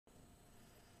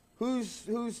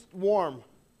Who's warm?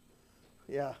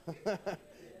 Yeah.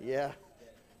 Yeah.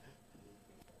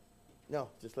 No,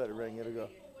 just let it ring. It'll go.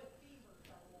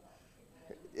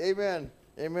 Amen.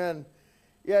 Amen.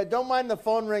 Yeah, don't mind the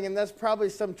phone ringing. That's probably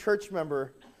some church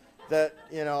member that,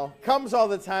 comes all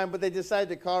the time, but they decide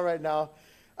to call right now.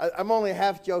 I'm only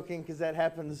half joking because that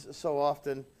happens so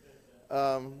often,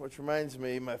 which reminds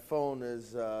me, my phone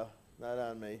is not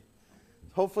on me.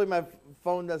 Hopefully my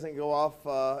phone doesn't go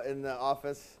off in the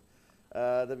office.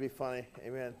 That'd be funny.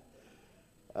 Amen.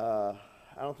 I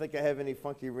don't think I have any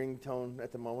funky ringtone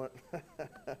at the moment.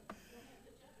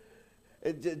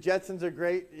 Jetsons are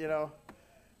great,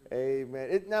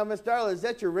 Amen. Now, Miss Darla, is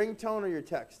that your ringtone or your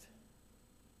text?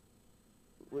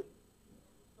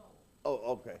 Oh,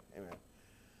 okay. Amen.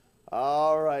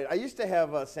 All right. I used to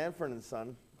have Sanford and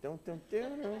Son. Don't.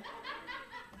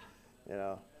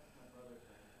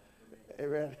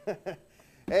 Amen.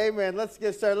 Amen. Let's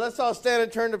get started. Let's all stand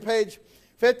and turn to page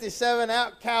 57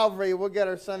 at Calvary. We'll get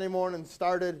our Sunday morning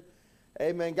started.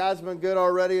 Amen. God's been good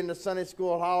already in the Sunday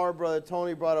school hour. Brother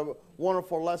Tony brought a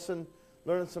wonderful lesson,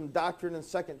 learning some doctrine in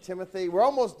 2 Timothy. We're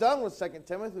almost done with 2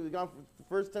 Timothy. We've gone from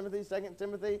 1 Timothy, 2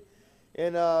 Timothy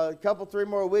in a couple, 3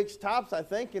 more weeks tops, I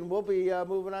think, and we'll be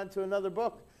moving on to another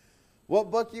book.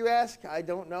 What book, you ask? I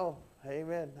don't know.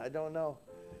 Amen. I don't know.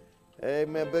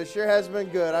 Amen. But it sure has been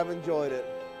good. I've enjoyed it.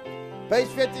 Page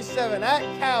 57, at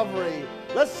Calvary.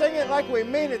 Let's sing it like we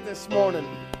mean it this morning.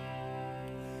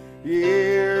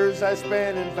 Years I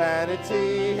spent in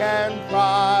vanity and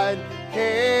pride,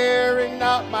 caring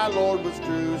not my Lord was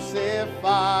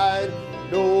crucified,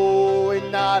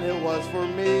 knowing not it was for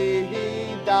me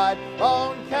he died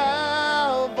on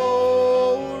Calvary.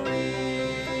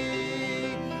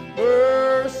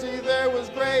 Mercy there was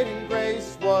great and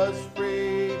grace was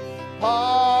free,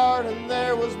 pardon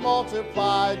there was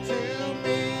multiplied to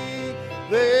me.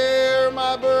 There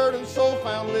my burdened soul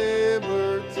found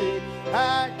liberty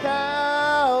at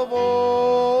Calvary.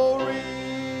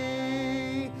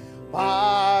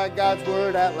 By God's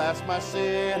word at last my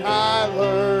sin I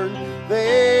learned.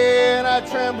 Then I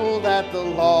trembled at the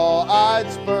law I'd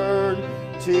spurned,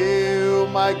 till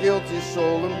my guilty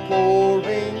soul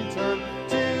imploring turned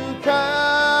to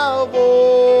Calvary.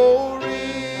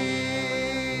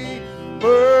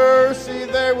 Mercy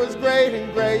there was great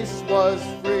and grace was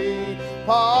free,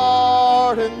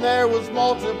 pardon there was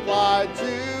multiplied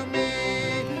to me.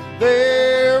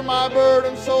 There my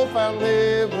burdened soul found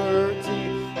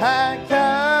liberty at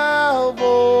Calvary.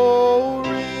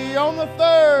 On the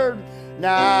third,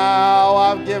 now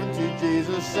I've given to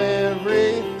Jesus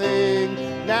everything.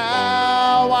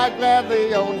 Now I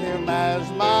gladly own him as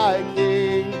my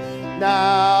king.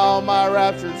 Now my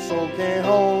raptured soul can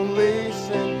only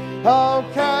sing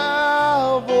of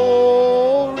Calvary.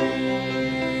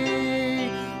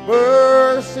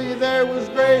 Mercy there was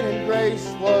great and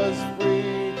grace was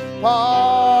free,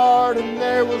 pardon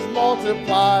there was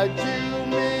multiplied to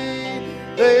me.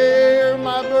 There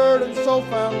my burdened soul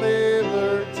found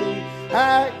liberty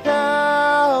at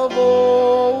Calvary.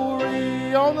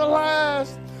 On the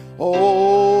last,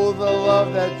 oh, the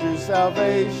love that drew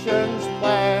salvation's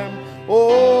plan.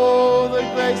 Oh, the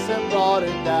grace that brought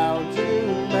it down to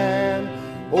man.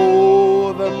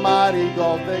 Oh, the mighty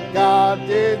gulf that God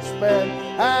did spend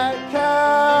at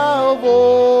Calvary.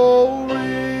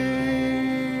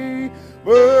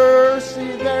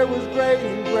 Mercy there was great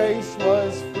and grace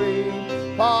was free,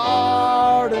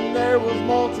 pardon there was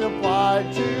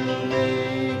multiplied to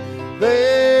me.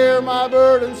 There my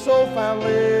burdened soul found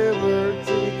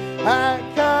liberty at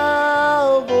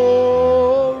Calvary.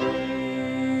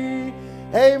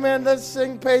 Amen. Let's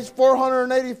sing page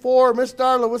 484. Miss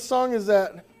Darla, what song is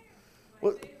that?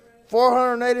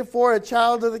 484, A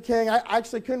Child of the King. I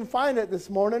actually couldn't find it this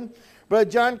morning. Brother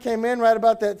John came in right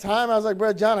about that time. I was like,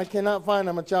 Brother John, I cannot find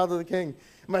I'm a child of the King.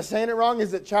 Am I saying it wrong?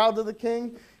 Is it child of the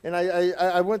King? And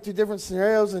I went through different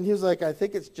scenarios, and he was like, I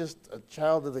think it's just a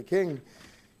child of the King.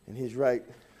 And he's right.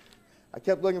 I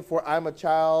kept looking for I'm a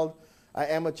child, I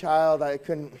am a child. I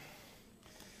couldn't,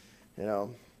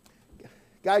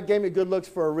 God gave me good looks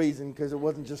for a reason, because it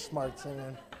wasn't just smarts.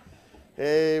 Amen.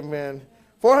 Amen.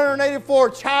 484,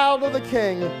 Child of the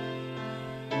King.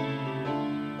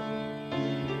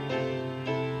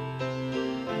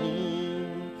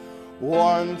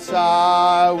 Once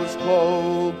I was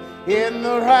clothed in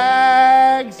the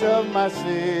rags of my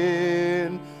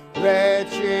sin,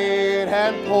 wretched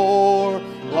and poor,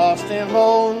 lost and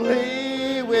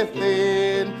lonely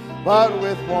within, but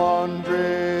with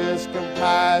wondrous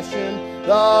compassion,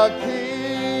 the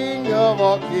King of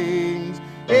all kings,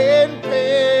 in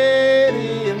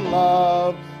pity and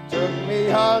love, took me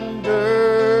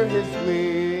under his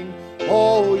wing.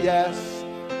 Oh, yes,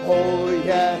 oh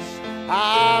yes,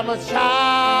 I'm a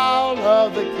child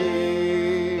of the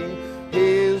King.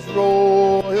 His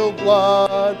royal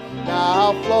blood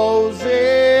now flows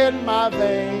in my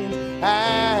veins,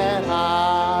 and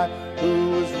I,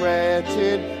 who was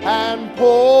wretched and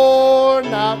poor,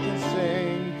 now can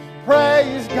sing.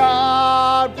 Praise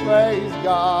God,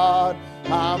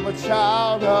 I'm a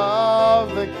child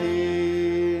of the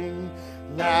King.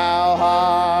 Now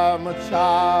I'm a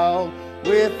child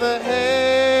with a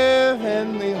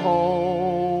heavenly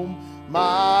home.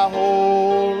 My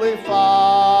Holy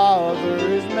Father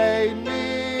has made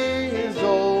me His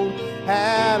own,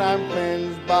 and I'm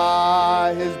cleansed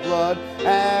by His blood,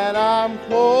 and I'm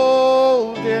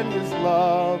clothed in His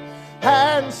love.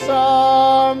 And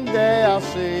someday I'll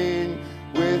sing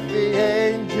with the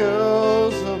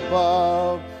angels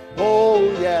above. Oh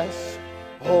yes,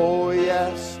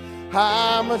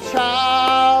 I'm a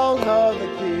child of the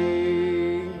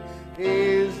King.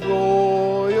 His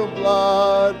royal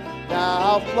blood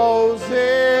now flows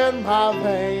in my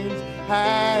veins,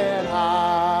 and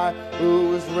I, who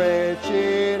was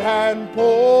wretched and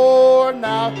poor,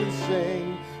 now can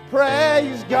sing.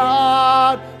 Praise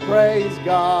God,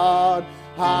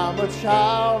 I'm a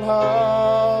child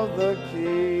of the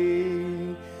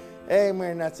King.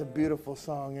 Amen. That's a beautiful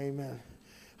song. Amen.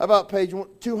 How about page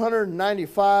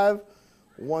 295?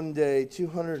 One day,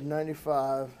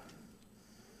 295.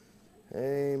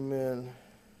 Amen.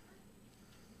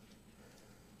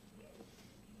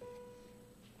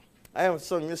 I haven't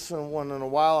sung this one in a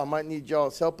while. I might need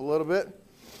y'all's help a little bit.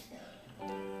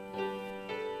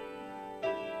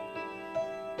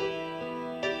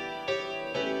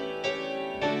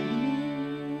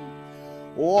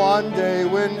 One day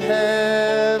when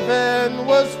heaven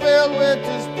was filled with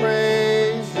His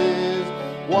praises,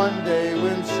 one day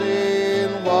when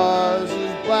sin was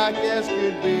as black as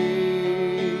could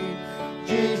be,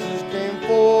 Jesus came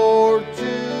forth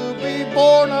to be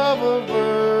born of a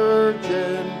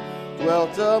virgin,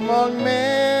 dwelt among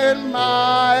men,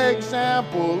 my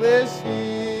example is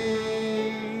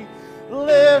He.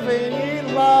 Living He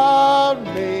loved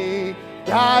me,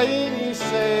 dying He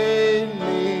saved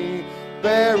me,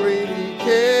 buried He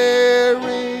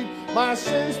carried my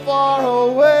sins far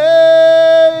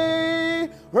away,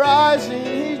 rising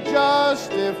He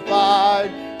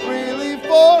justified freely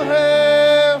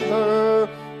forever.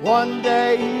 One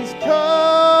day He's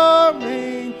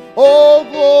coming, oh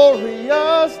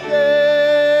glorious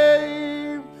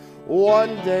day.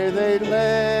 One day they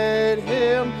led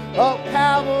Him up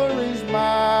Calvary's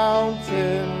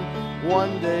mountain,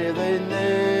 one day they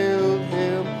nailed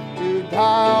Him to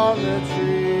die on the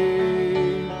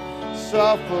tree.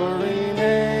 Suffering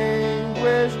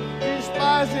anguish,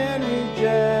 despised and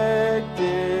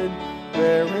rejected,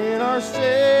 bearing our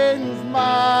sins,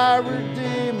 my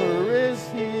Redeemer is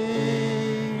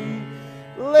He.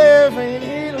 Living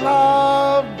He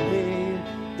loved me,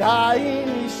 dying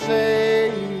He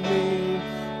saved me,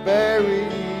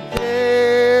 buried He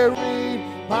carried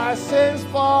my sins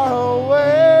far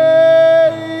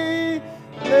away,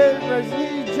 living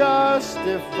He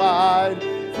justified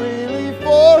freely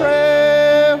forever.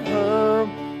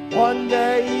 One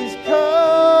day He's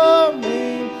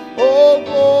coming, oh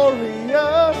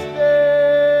glorious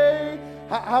day.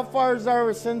 How far is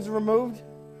our sins removed?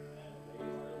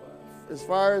 As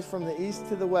far as from the east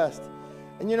to the west.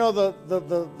 And you know,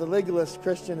 the legalist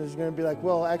Christian is going to be like,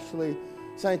 well, actually,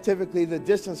 scientifically, the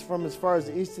distance from as far as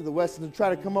the east to the west, and to try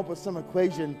to come up with some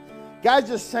equation. God's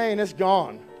just saying it's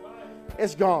gone.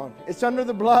 It's gone. It's under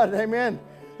the blood. Amen.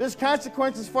 There's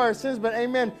consequences for our sins, but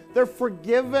amen, they're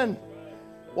forgiven.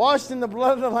 Washed in the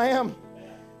blood of the Lamb.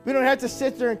 We don't have to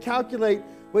sit there and calculate,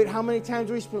 wait, how many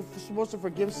times are we supposed to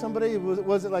forgive somebody?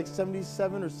 Was it like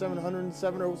 77 or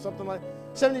 707 or something like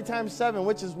 70 times 7,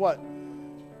 which is what?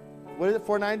 What is it,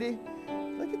 490?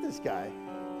 Look at this guy.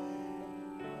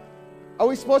 Are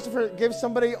we supposed to forgive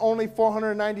somebody only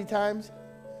 490 times?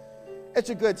 It's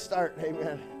a good start,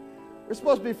 amen. We're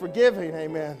supposed to be forgiving,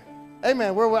 amen.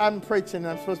 Amen. I'm preaching,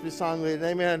 I'm supposed to be song leading,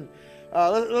 amen.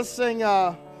 Let's sing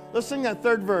that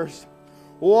third verse.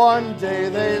 One day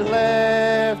they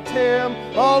left Him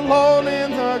alone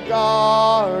in the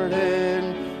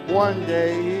garden. One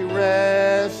day He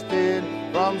rested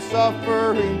from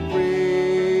suffering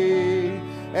free.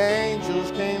 Angels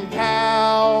came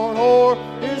down o'er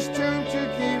His tomb to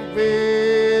keep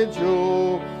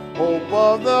vigil. Hope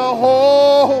of the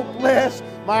hopeless,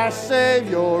 my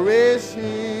Savior is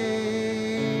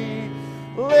He.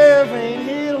 Living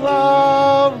He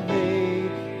loved me,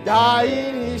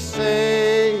 dying He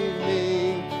saved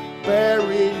me,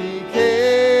 buried He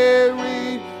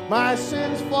carried my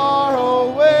sins far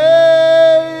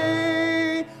away,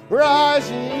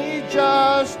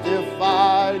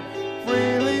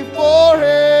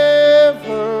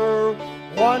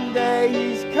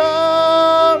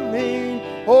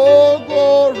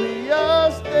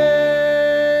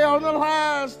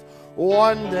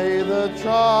 One day the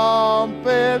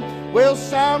trumpet will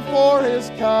sound for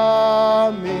his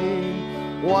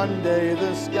coming. One day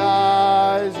the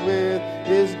skies with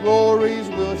his glories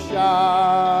will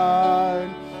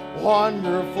shine.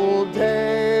 Wonderful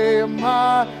day,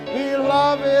 my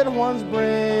beloved ones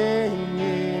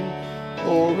bringing.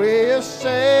 Glorious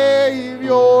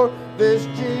Savior, this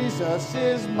Jesus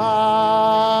is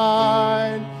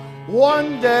mine.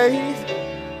 One day,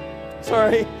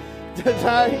 tonight,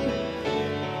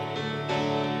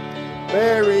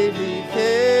 buried he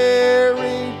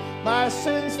carried my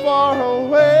sins far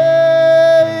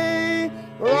away.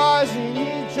 Rising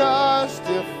he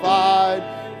justified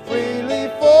freely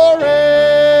forever.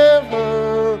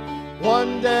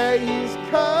 One day he's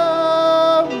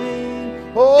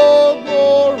coming, oh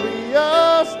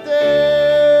glorious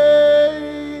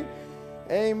day.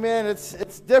 Amen.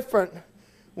 It's different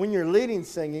when you're leading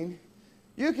singing.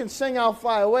 You can sing how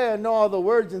far away and know all the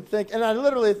words and think, and I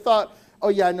literally thought, oh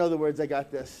yeah, I know the words, I got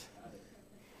this.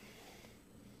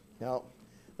 No.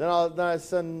 Then all of a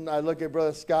sudden I look at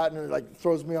Brother Scott and it like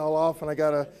throws me all off and I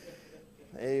gotta,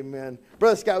 amen.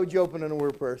 Brother Scott, would you open in a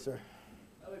word prayer, sir?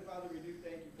 Heavenly Father, we do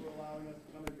thank you for allowing us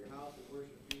to come into your house and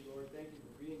worship you, Lord. Thank you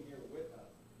for being here with us.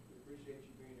 We appreciate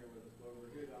you being here with us, Lord.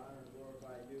 We're here to honor and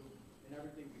glorify you in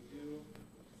everything we do.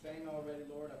 Sang already,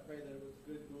 Lord. I pray that it was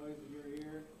good noise in your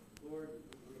ear. Lord, we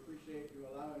appreciate you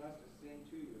allowing us to sing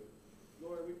to you.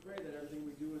 Lord, we pray that everything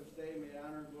we do and say may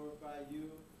honor and glorify you.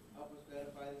 Help us to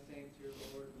edify the saints here,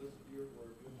 Lord. Listen to your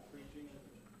word. Do the preaching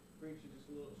just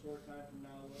a little short time from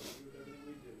now, Lord. Do everything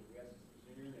we do. We ask this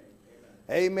in your name.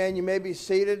 Amen. Amen. You may be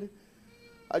seated.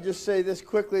 I'll just say this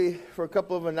quickly for a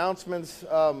couple of announcements.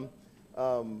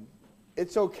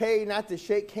 It's okay not to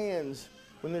shake hands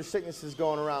when there's sicknesses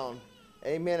going around.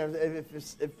 Amen.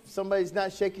 If somebody's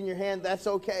not shaking your hand, that's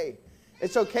okay.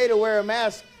 It's okay to wear a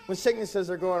mask when sicknesses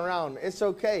are going around. It's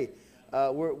okay.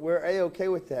 We're A-okay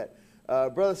with that.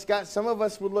 Brother Scott, some of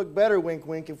us would look better, wink,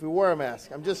 wink, if we wore a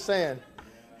mask. I'm just saying.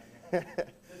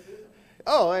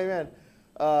 Oh, amen.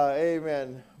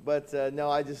 Amen. But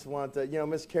no, I just want to,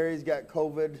 Miss Carrie's got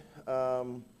COVID.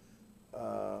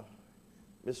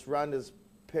 Miss Rhonda's,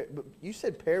 you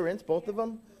said parents, both of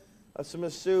them? So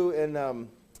Miss Sue and,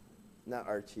 not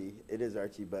Archie, it is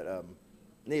Archie, but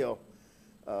Neil.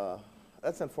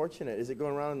 That's unfortunate. Is it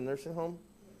going around in the nursing home?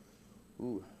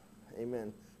 Ooh,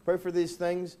 amen. Pray for these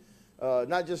things.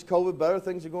 Not just COVID, but other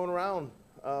things are going around.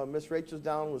 Miss Rachel's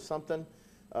down with something.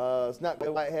 It's not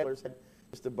a whitehead, it's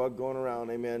just a bug going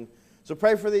around. Amen. So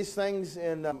pray for these things,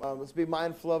 and let's be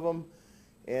mindful of them.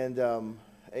 And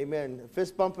amen.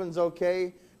 Fist bumping's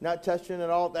okay. Not touching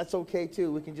at all, that's okay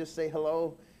too. We can just say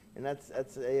hello, and that's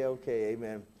A-okay.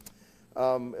 Amen.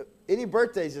 Any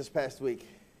birthdays this past week?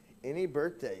 Any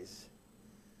birthdays?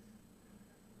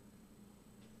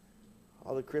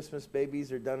 All the Christmas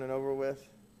babies are done and over with.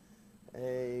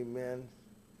 Amen.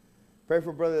 Pray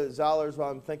for Brother Zollers while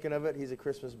I'm thinking of it. He's a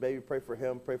Christmas baby. Pray for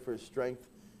him. Pray for his strength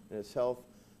and his health.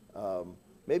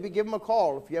 Maybe give him a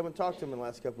call if you haven't talked to him in the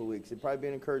last couple of weeks. It'd probably be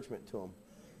an encouragement to him.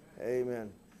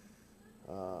 Amen.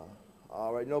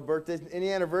 All right, no birthdays.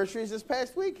 Any anniversaries this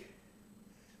past week?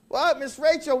 What, Miss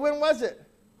Rachel, when was it?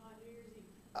 New Year's Eve.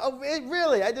 Oh,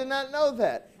 really? I did not know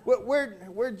that.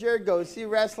 Where'd Jared go? Is he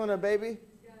wrestling a baby?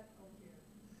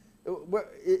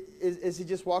 Is he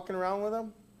just walking around with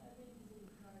him?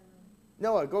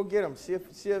 Noah, go get him. See if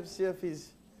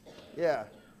he's, yeah.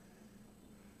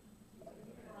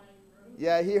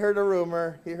 Yeah, he heard a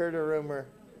rumor.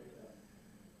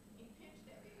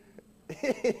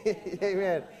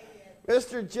 Amen.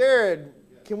 Mr. Jared,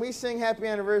 can we sing happy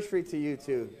anniversary to you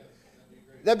two?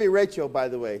 That'd be Rachel, by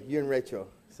the way. You and Rachel.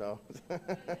 So, yeah,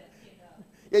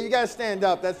 you got to stand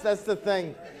up. That's the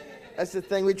thing. That's the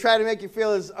thing. We try to make you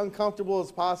feel as uncomfortable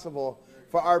as possible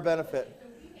for our benefit.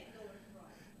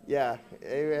 Yeah,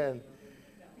 amen.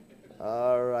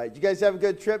 All right. You guys have a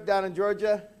good trip down in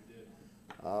Georgia?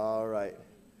 All right.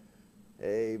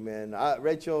 Amen. My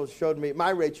Rachel showed me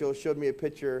a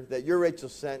picture that your Rachel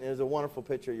sent, and it was a wonderful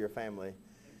picture of your family.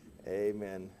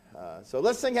 Amen. So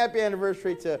let's sing happy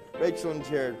anniversary to Rachel and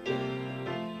Jared.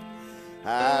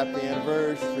 Happy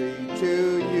anniversary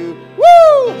to you.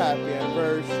 Woo! Happy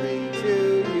anniversary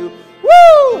to you.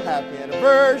 Woo! Happy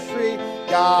anniversary.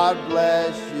 God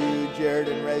bless you, Jared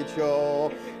and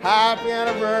Rachel. Happy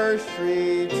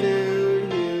anniversary to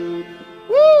you.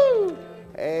 Woo!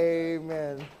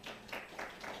 Amen.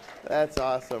 That's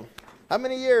awesome. How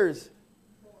many years?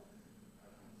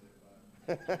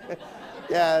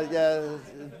 Yeah.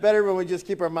 It's better when we just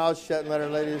keep our mouths shut and let our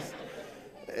ladies.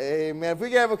 Amen. If we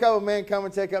could have a couple men come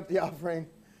and take up the offering.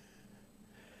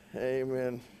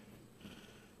 Amen.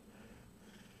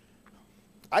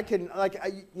 I can, like,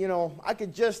 I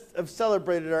could just have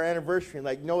celebrated our anniversary and,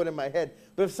 like, know it in my head.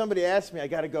 But if somebody asks me, I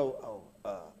got to go,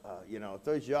 it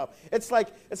throws you off. It's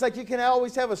like you can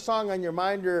always have a song on your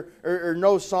mind or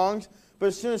know songs, but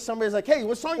as soon as somebody's like, hey,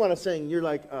 what song you want to sing? You're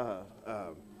like,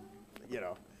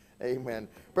 amen.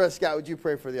 Brother Scott, would you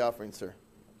pray for the offering, sir?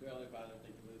 Heavenly Father,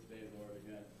 thank you for this day, Lord,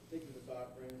 again. Thank you for this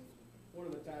offering. One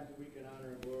of the times that we can honor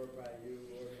and glorify you,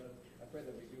 Lord. I pray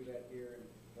that we do that here and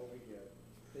what we give.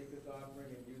 Take this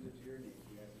offering and use it to your needs.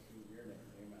 We ask it in your name.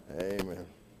 Amen. Amen.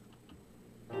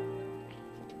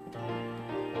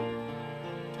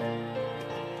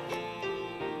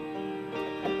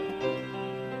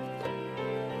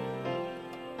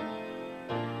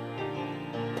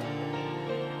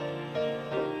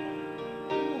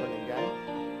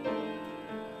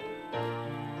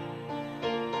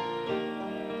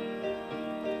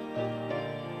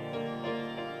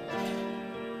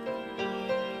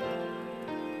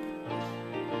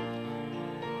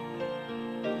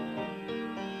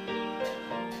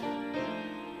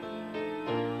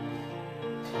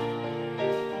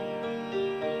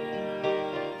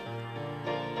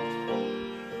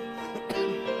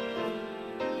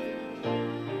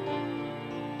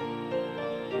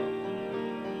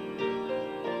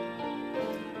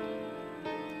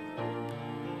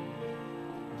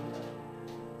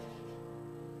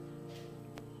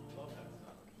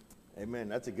 Amen.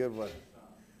 That's a good one.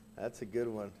 That's a good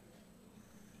one.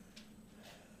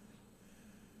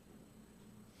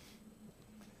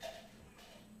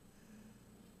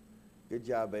 Good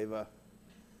job, Ava.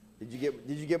 Did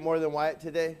you get more than Wyatt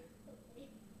today?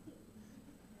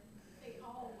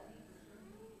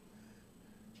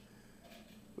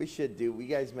 We should do. You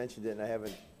guys mentioned it, and I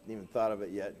haven't even thought of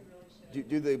it yet.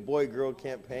 Do the boy-girl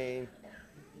campaign.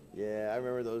 Yeah, I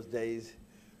remember those days.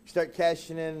 Start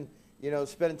cashing in.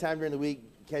 Spending time during the week,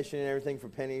 cashing in everything for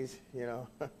pennies,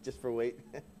 just for weight.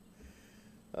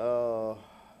 Oh,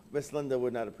 Miss Linda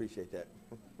would not appreciate that.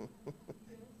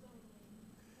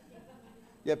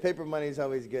 Yeah, paper money is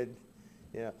always good.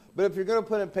 But if you're going to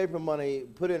put in paper money,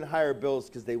 put in higher bills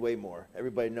because they weigh more.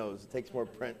 Everybody knows. It takes more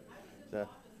print. So.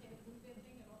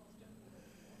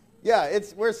 Yeah,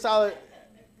 we're solid.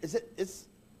 It's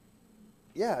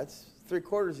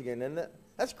 3/4 again, isn't it?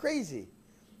 That's crazy.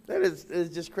 That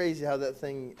is just crazy how that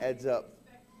thing adds up.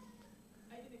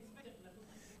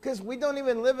 Because we don't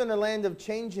even live in a land of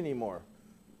change anymore.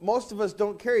 Most of us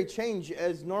don't carry change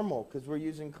as normal because we're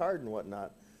using card and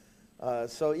whatnot.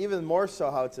 So even more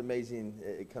so how it's amazing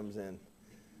it comes in.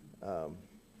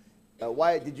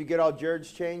 Wyatt, did you get all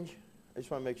Jared's change? I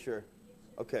just want to make sure.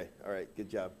 Okay, all right, good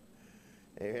job.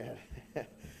 Amen.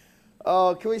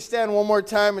 Oh, can we stand one more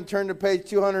time and turn to page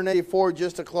 284,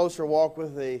 just a closer walk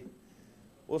with Thee.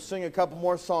 We'll sing a couple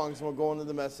more songs and we'll go into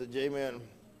the message. Amen.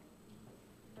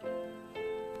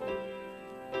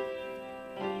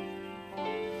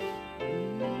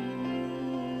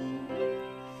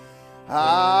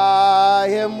 I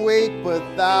am weak, but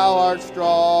Thou art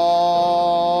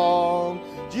strong.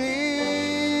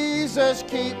 Jesus,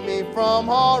 keep me from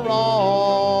all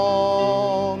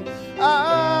wrong.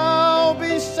 I'll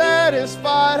be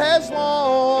satisfied as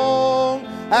long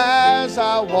as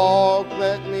I walk.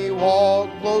 Let me walk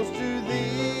close to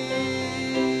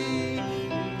Thee.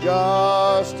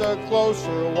 Just a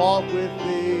closer walk with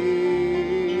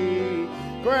Thee.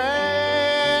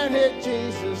 Grant it,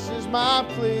 Jesus, is my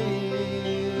plea.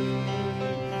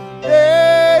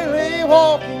 Daily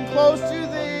walking close to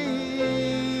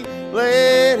Thee.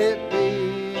 Let it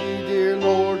be, dear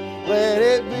Lord, let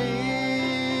it be.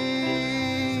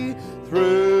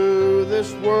 Through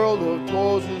this world of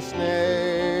toils and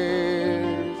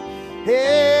snares,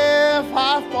 if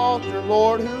I falter,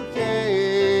 Lord, who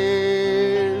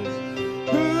cares?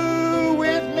 Who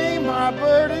with me my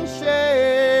burden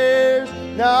shares?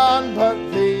 None but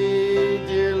Thee,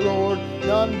 dear Lord,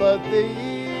 none but Thee.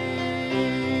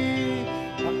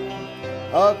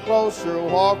 A closer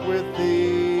walk with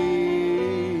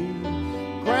Thee.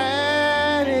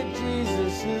 Grant it,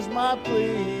 Jesus, is my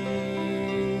plea.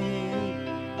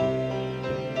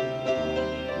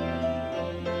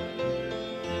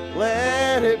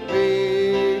 Let it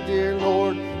be, dear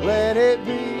Lord, let it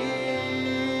be.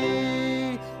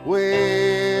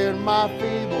 When my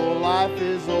feeble life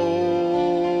is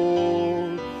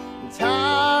old,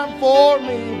 time for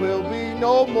me will be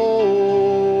no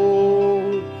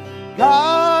more.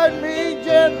 Guide me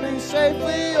gently,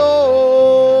 safely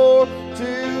o'er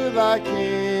to Thy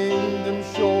kingdom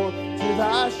shore, to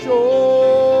Thy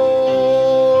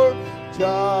shore.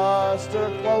 Just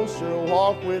a closer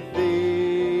walk with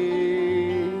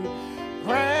Thee.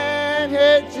 Grant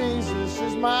it, Jesus,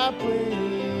 is my plea.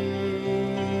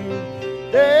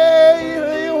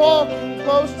 daily walking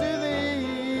close to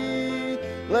thee.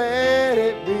 Let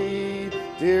it be,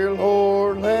 dear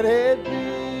Lord, let it be.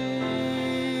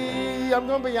 I'm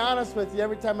going to be honest with you.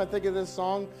 Every time I think of this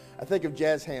song, I think of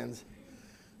jazz hands.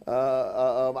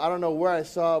 I don't know where I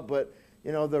saw it, but,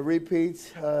 you know, the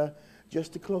repeats,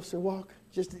 just a closer walk.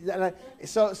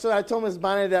 So I told Miss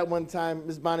Bonnie that one time,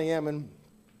 Miss Bonnie M, and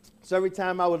so every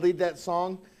time I would lead that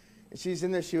song, and she's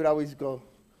in there, she would always go,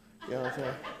 you know what I'm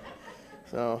saying?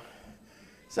 So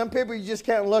some people you just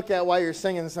can't look at while you're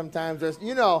singing sometimes. There's,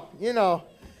 you know.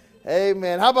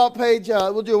 Amen. How about page,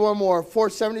 we'll do one more,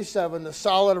 477, the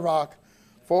solid rock,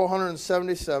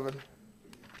 477.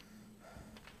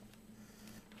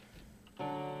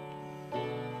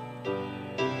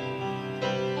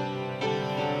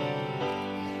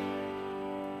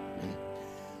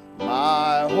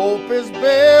 My hope is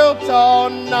built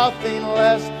on nothing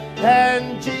less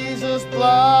than Jesus'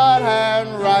 blood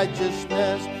and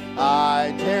righteousness.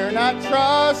 I dare not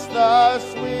trust the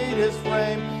sweetest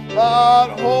frame,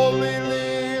 but wholly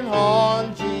lean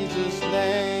on Jesus'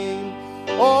 name.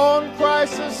 On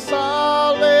Christ's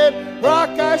solid rock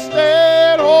I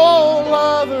stand, all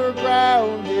other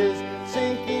ground is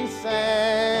sinking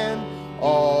sand.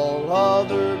 All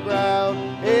other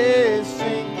ground is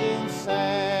sinking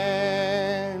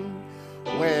sand.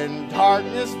 When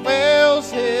darkness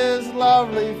veils his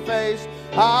lovely face,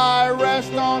 I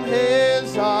rest on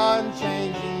his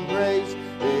unchanging grace.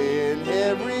 In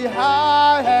every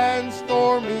high and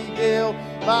stormy gale,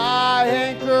 my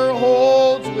anchor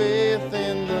holds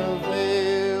within the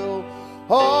veil.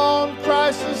 On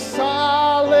Christ's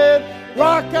solid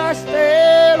rock I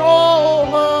stand,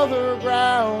 all other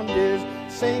ground is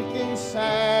sinking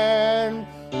sand.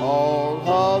 All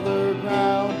other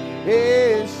ground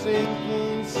is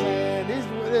sinking sand. These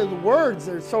words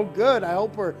are so good. I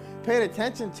hope we're paying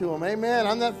attention to them. Amen.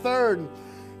 On that third.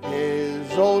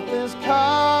 His oath is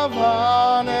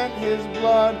covenant, his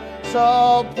blood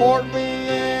support me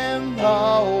in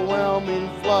the whelming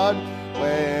flood.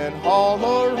 When all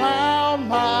around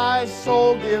my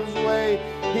soul gives way,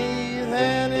 he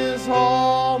then is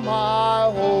all my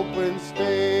hope and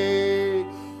stay.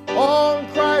 On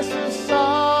Christ's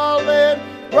solid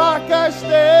rock I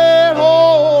stand,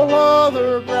 all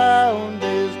other ground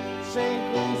is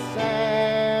sinking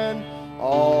sand.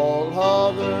 All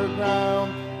other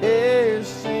ground is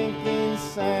sinking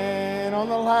sand. On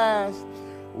the last,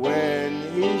 when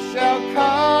he shall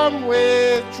come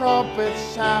with trumpet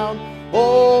sound,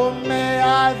 oh, may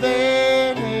I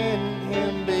then in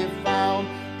him be found,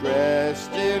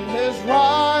 dressed in his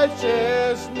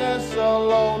righteousness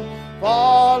alone,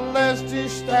 faultless to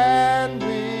stand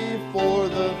before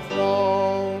the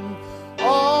throne.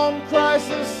 On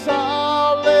Christ's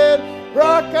solid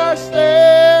rock I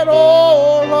stand,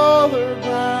 all other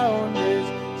ground is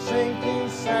sinking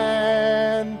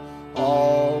sand.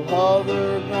 All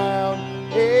other ground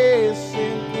is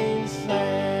sinking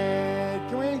sand.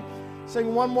 Can we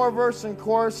sing one more verse in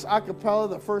chorus, a cappella?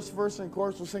 The first verse in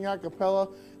chorus, we'll sing a cappella.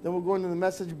 Then we'll go into the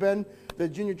message. Ben, the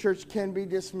junior church can be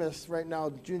dismissed right now.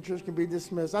 The junior church can be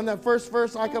dismissed. On that first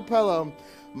verse, a cappella.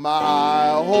 My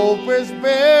hope is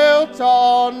built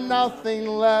on nothing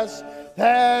less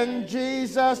than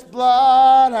Jesus'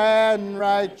 blood and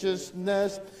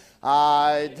righteousness.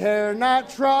 I dare not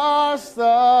trust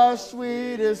the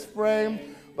sweetest frame,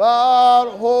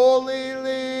 but wholly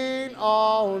lean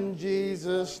on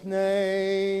Jesus'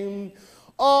 name.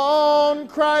 On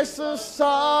Christ's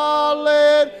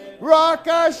solid rock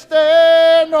I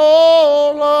stand,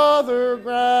 all other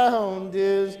ground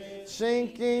is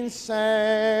sinking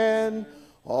sand.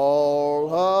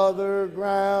 All other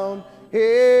ground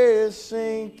is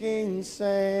sinking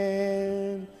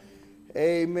sand.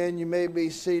 Amen. You may be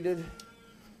seated.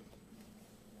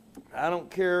 I don't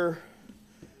care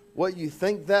what you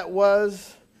think that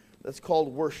was. That's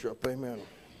called worship. Amen.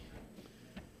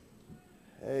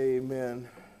 Amen.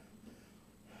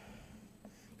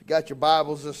 If you got your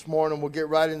Bibles this morning, we'll get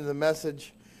right into the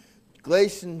message.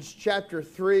 Galatians chapter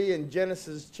 3 and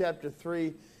Genesis chapter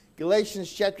 3. Galatians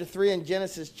chapter 3 and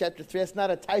Genesis chapter 3. That's not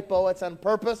a typo. It's on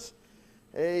purpose.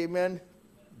 Amen.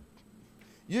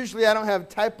 Usually I don't have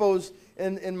typos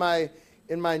in my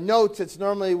notes. It's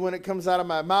normally when it comes out of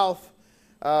my mouth.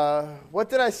 What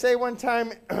did I say one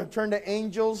time? Turn to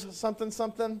angels, something.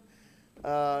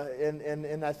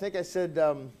 And I think I said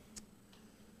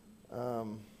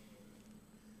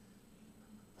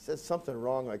something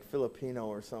wrong, like Filipino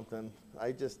or something.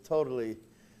 I just totally,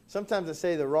 sometimes I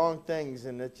say the wrong things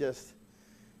and it just,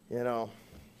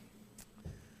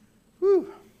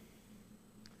 whew.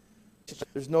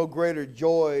 There's no greater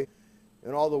joy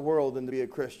in all the world than to be a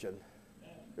Christian.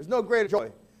 There's no greater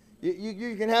joy.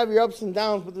 You can have your ups and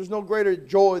downs, but there's no greater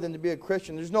joy than to be a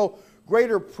Christian. There's no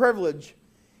greater privilege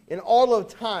in all of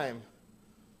time,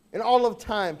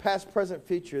 past, present,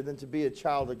 future, than to be a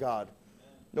child of God.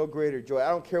 No greater joy. I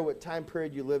don't care what time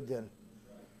period you lived in.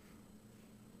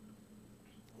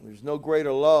 There's no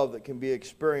greater love that can be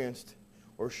experienced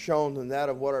or shown than that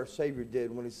of what our Savior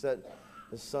did when He sent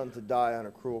His Son to die on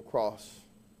a cruel cross.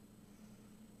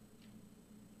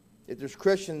 If there's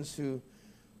Christians who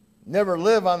never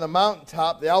live on the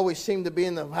mountaintop, they always seem to be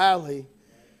in the valley.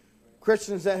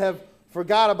 Christians that have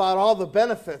forgot about all the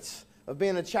benefits of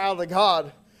being a child of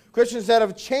God. Christians that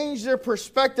have changed their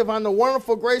perspective on the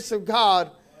wonderful grace of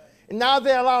God. And now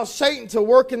they allow Satan to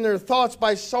work in their thoughts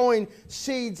by sowing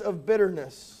seeds of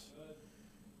bitterness.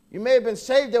 You may have been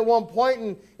saved at one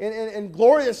point and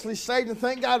gloriously saved, and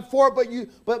thank God for it,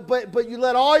 but you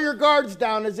let all your guards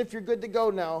down as if you're good to go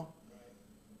now.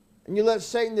 And you let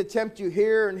Satan tempt you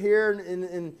here and here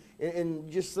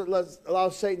and just allow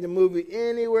Satan to move you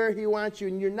anywhere he wants you.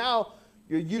 And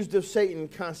you're used of Satan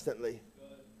constantly.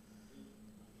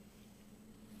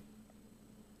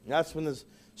 And that's when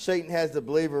Satan has the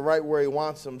believer right where he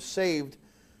wants them, saved,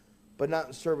 but not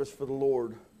in service for the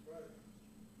Lord.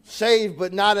 Saved,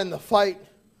 but not in the fight.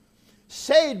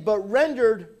 Saved, but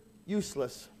rendered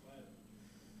useless.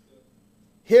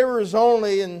 Hearers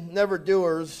only and never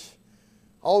doers.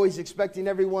 Always expecting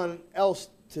everyone else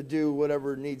to do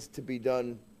whatever needs to be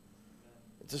done.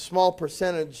 It's a small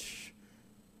percentage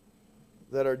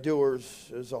that are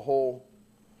doers as a whole.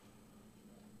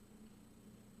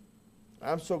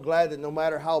 I'm so glad that no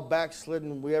matter how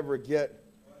backslidden we ever get,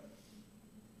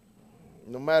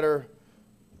 no matter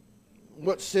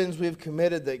what sins we've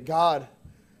committed, that God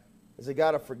is a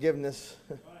God of forgiveness.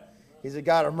 He's a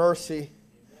God of mercy.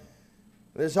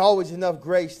 There's always enough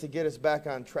grace to get us back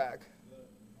on track.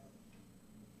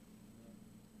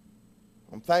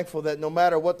 I'm thankful that no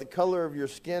matter what the color of your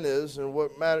skin is, and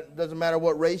doesn't matter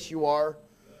what race you are,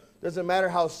 doesn't matter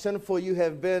how sinful you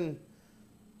have been,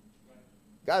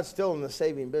 God's still in the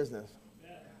saving business.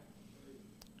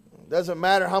 Doesn't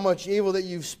matter how much evil that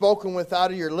you've spoken with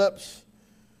out of your lips,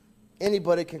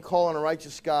 anybody can call on a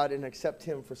righteous God and accept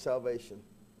Him for salvation.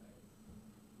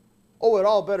 Oh, it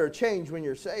all better change when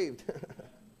you're saved.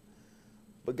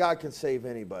 But God can save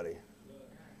anybody.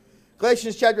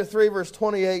 Galatians chapter 3, verse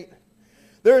 28.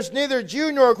 There's neither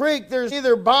Jew nor Greek. There's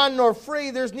neither bond nor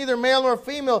free. There's neither male nor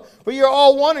female. But you're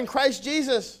all one in Christ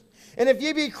Jesus. And if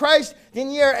ye be Christ,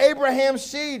 then ye are Abraham's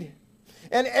seed,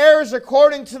 and heirs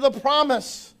according to the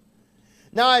promise.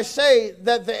 Now I say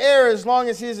that the heir, as long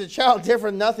as he is a child,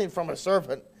 differeth nothing from a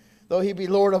servant, though he be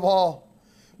Lord of all,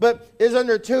 but is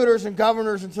under tutors and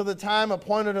governors until the time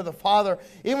appointed of the Father.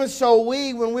 Even so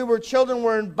we, when we were children,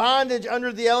 were in bondage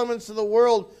under the elements of the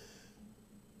world.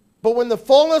 But when the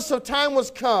fullness of time was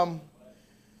come,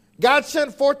 God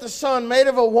sent forth the Son, made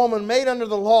of a woman, made under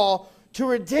the law, to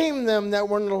redeem them that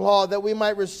were under the law, that we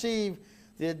might receive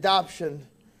the adoption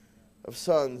of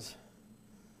sons.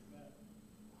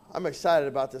 I'm excited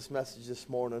about this message this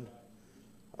morning.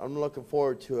 I'm looking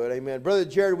forward to it. Amen. Brother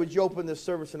Jared, would you open this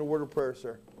service in a word of prayer,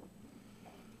 sir?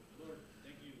 Lord,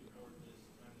 thank you for this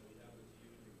time that we have with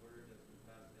you and your word that's been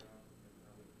passed down, and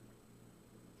how we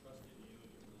trust in you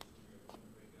and your Holy Spirit. I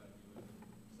pray, God, you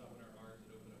would soften our hearts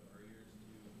and open up our ears to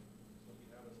what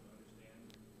you have us to understand.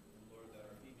 And Lord, that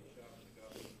our feet be sharp in the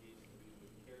gospel of peace, that we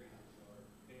would carry it to our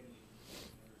family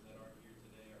members that aren't here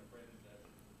today, our friends that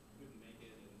couldn't make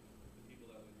it, and the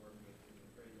people that we work with. And we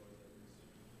pray, Lord, that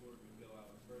this word would go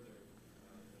out further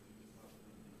than we could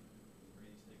possibly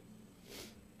pray these things.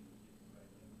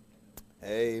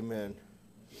 Amen.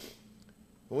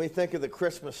 When we think of the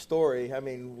Christmas story, I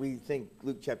mean, we think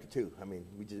Luke chapter 2. I mean,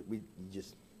 we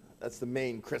just that's the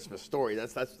main Christmas story.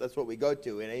 That's what we go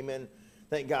to, and amen.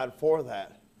 Thank God for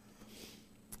that.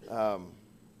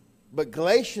 But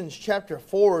Galatians chapter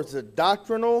 4 is a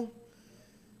doctrinal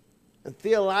and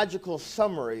theological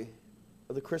summary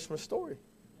of the Christmas story.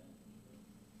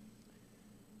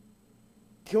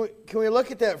 Can we look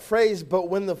at that phrase, but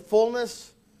when the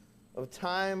fullness of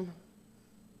time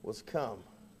was come?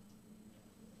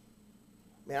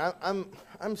 Man,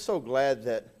 I'm so glad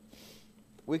that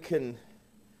we can,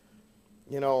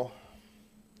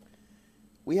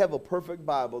 we have a perfect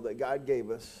Bible that God gave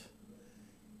us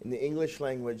in the English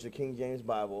language, the King James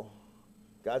Bible.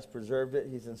 God's preserved it,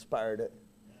 He's inspired it,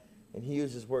 and He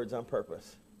uses words on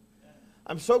purpose.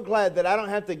 I'm so glad that I don't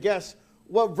have to guess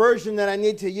what version that I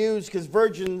need to use, because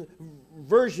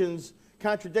versions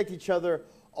contradict each other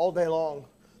all day long.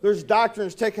 There's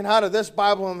doctrines taken out of this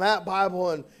Bible and that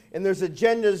Bible, and there's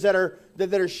agendas that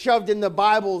are shoved in the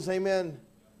Bibles, amen.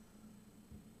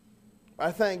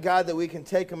 I thank God that we can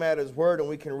take him at his word and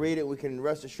we can read it. We can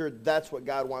rest assured that's what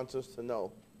God wants us to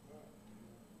know.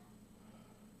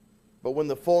 But when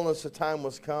the fullness of time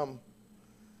was come,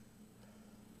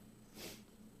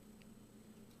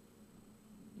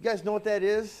 you guys know what that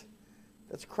is?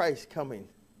 That's Christ coming.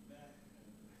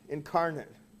 Incarnate.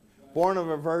 Born of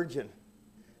a virgin.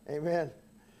 Amen.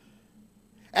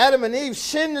 Adam and Eve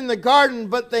sinned in the garden,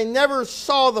 but they never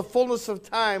saw the fullness of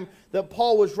time that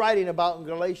Paul was writing about in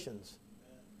Galatians.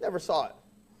 Never saw it.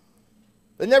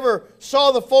 They never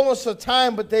saw the fullness of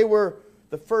time, but they were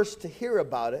the first to hear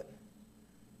about it.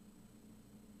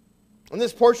 In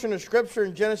this portion of Scripture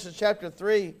in Genesis chapter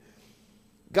 3,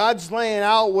 God's laying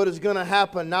out what is going to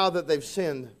happen now that they've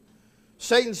sinned.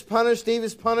 Satan's punished, Eve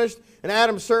is punished, and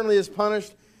Adam certainly is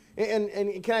punished.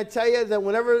 And can I tell you that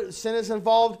whenever sin is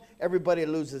involved, everybody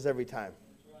loses every time.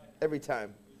 Every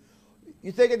time.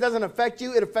 You think it doesn't affect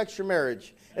you? It affects your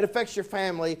marriage. It affects your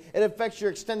family. It affects your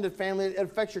extended family. It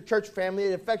affects your church family.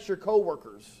 It affects your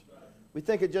co-workers. We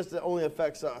think it just only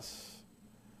affects us.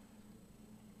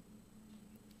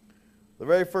 The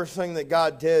very first thing that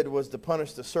God did was to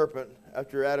punish the serpent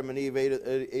after Adam and Eve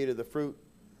ate of the fruit.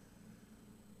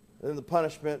 And then the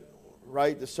punishment,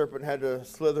 right, the serpent had to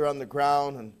slither on the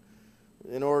ground and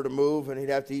in order to move, and he'd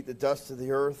have to eat the dust of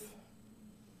the earth.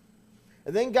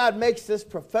 And then God makes this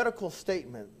prophetical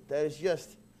statement that is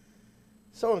just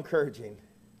so encouraging.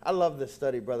 I love this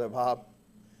study, Brother Bob.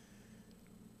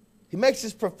 He makes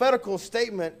this prophetical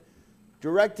statement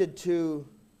directed to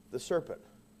the serpent.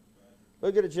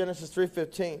 Look at it, Genesis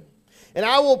 3:15. And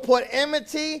I will put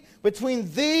enmity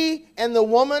between thee and the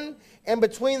woman, and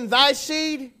between thy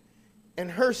seed and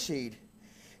her seed.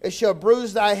 It shall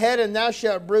bruise thy head, and thou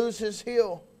shalt bruise his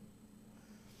heel.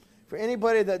 For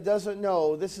anybody that doesn't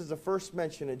know, this is the first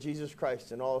mention of Jesus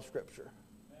Christ in all of Scripture.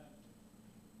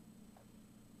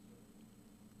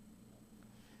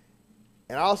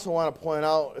 And I also want to point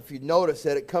out, if you notice,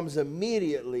 that it comes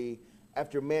immediately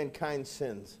after mankind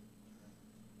sins.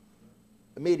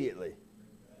 Immediately.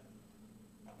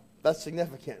 That's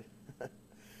significant.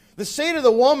 The seed of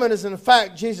the woman is in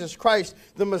fact Jesus Christ,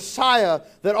 the Messiah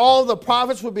that all the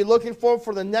prophets would be looking for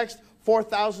the next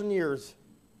 4,000 years.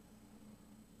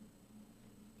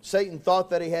 Satan thought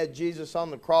that he had Jesus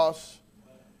on the cross.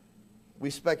 We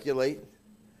speculate.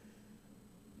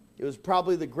 It was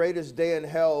probably the greatest day in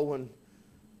hell when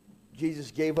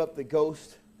Jesus gave up the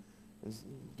ghost and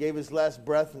gave his last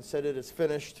breath and said, "It is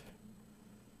finished."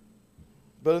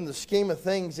 But in the scheme of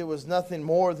things, it was nothing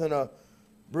more than a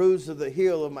bruise of the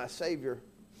heel of my Savior.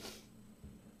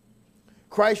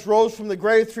 Christ rose from the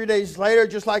grave 3 days later,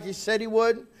 just like he said he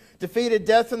would, defeated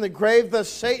death in the grave. Thus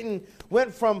Satan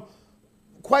went from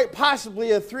quite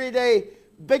possibly a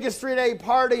biggest three-day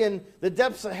party in the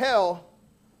depths of hell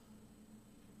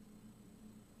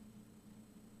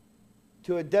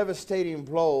to a devastating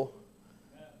blow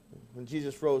when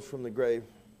Jesus rose from the grave.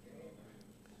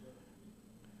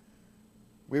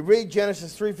 We read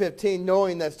Genesis 3:15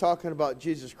 knowing that's talking about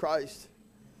Jesus Christ.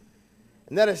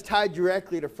 And that is tied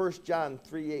directly to 1 John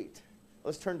 3:8.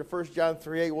 Let's turn to 1 John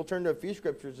 3:8. We'll turn to a few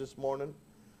scriptures this morning.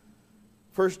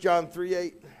 1 John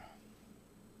 3:8.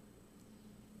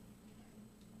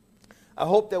 I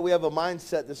hope that we have a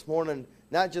mindset this morning,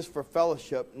 not just for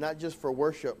fellowship, not just for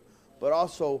worship, but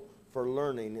also for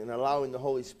learning and allowing the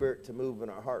Holy Spirit to move in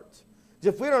our hearts.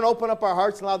 If we don't open up our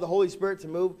hearts and allow the Holy Spirit to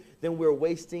move, then we're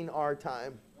wasting our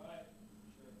time.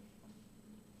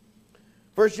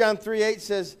 1 John 3:8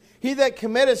 says, "He that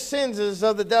committeth sins is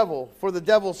of the devil, for the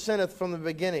devil sinneth from the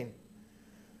beginning.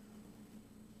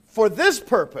 For this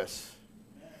purpose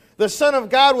the Son of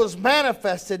God was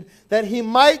manifested, that he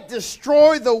might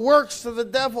destroy the works of the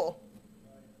devil."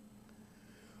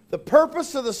 The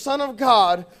purpose of the Son of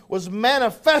God was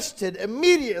manifested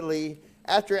immediately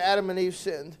after Adam and Eve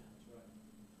sinned.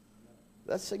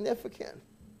 That's significant.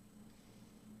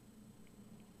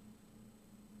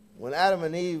 When Adam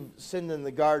and Eve sinned in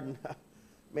the garden,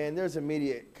 man, there's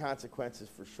immediate consequences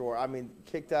for sure. I mean,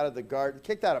 kicked out of the garden,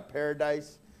 kicked out of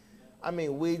paradise. I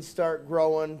mean, weeds start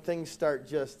growing, things start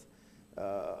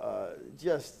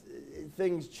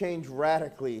things change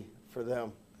radically for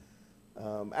them.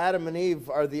 Adam and Eve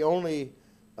are the only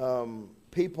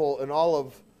people in all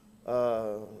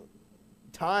of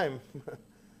time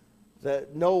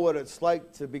that know what it's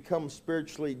like to become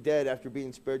spiritually dead after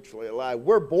being spiritually alive.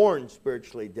 We're born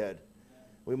spiritually dead.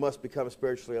 We must become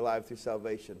spiritually alive through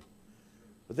salvation.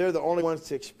 But they're the only ones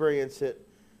to experience it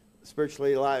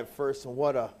spiritually alive first. And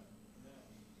what a...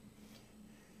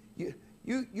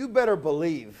 You better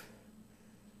believe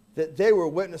that they were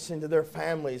witnessing to their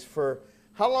families for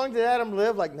How long did Adam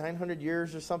live? Like 900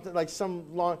 years or something? Like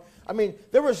some long... I mean,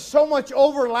 there was so much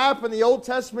overlap in the Old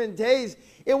Testament days.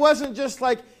 It wasn't just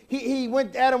like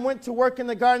Adam went to work in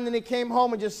the garden, then he came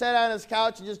home and just sat on his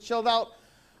couch and just chilled out.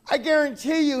 I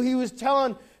guarantee you he was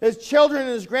telling his children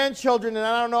and his grandchildren, and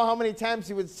I don't know how many times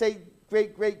he would say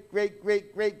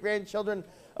great-great-great-great-great-grandchildren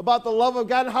about the love of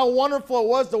God and how wonderful it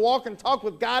was to walk and talk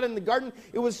with God in the garden.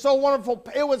 It was so wonderful.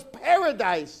 It was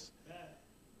paradise.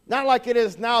 Not like it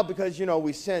is now because,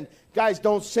 we sin. Guys,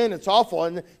 don't sin. It's awful.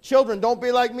 And children, don't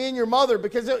be like me and your mother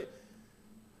because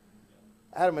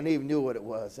Adam and Eve knew what it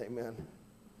was. Amen.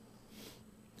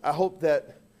 I hope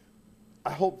that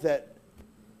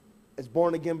as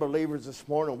born-again believers this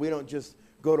morning, we don't just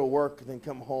go to work and then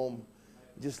come home,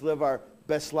 just live our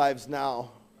best lives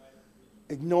now,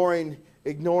 ignoring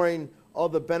all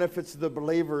the benefits of the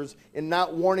believers and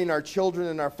not warning our children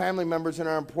and our family members and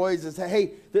our employees and say,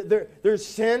 hey, there's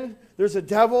sin, there's a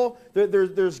devil,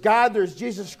 there's God, there's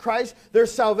Jesus Christ, there's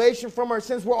salvation from our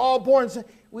sins. We're all born.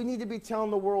 We need to be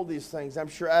telling the world these things. I'm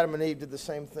sure Adam and Eve did the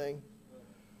same thing.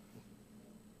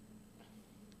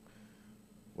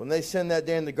 When they sinned that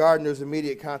day in the garden, there was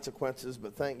immediate consequences,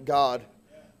 but thank God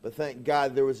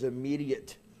there was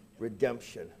immediate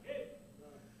redemption.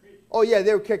 Oh yeah,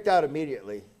 they were kicked out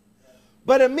immediately.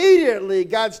 But immediately,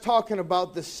 God's talking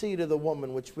about the seed of the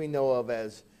woman, which we know of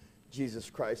as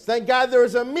Jesus Christ. Thank God there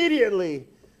was immediately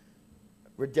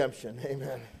redemption.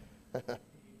 Amen.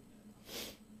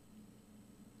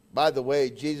 By the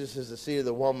way, Jesus is the seed of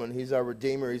the woman. He's our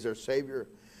Redeemer. He's our Savior.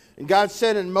 And God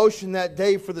set in motion that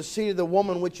day for the seed of the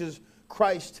woman, which is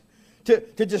Christ, to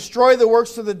destroy the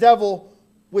works of the devil,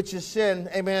 which is sin.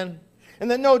 Amen. And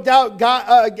then no doubt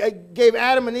God gave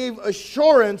Adam and Eve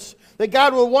assurance that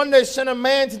God would one day send a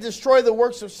man to destroy the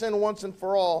works of sin once and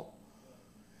for all.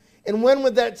 And when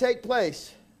would that take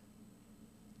place?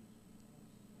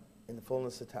 In the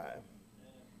fullness of time.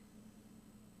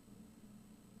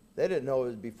 They didn't know it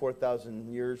would be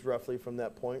 4,000 years roughly from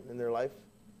that point in their life.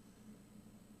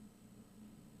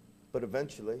 But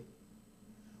eventually.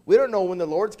 We don't know when the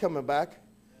Lord's coming back.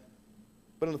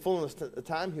 But in the fullness of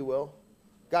time, He will.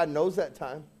 God knows that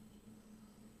time.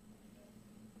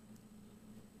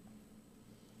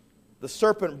 The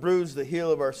serpent bruised the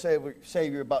heel of our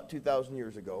Savior about 2,000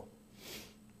 years ago.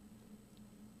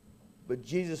 But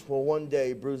Jesus will one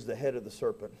day bruise the head of the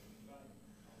serpent.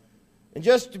 And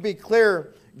just to be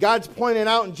clear, God's pointing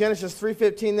out in Genesis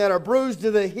 3:15 that a bruise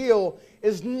to the heel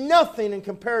is nothing in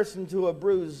comparison to a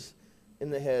bruise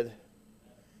in the head.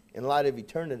 In light of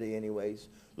eternity, anyways.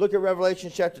 Look at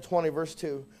Revelation chapter 20, verse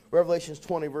 2. Revelations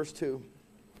 20, verse 2.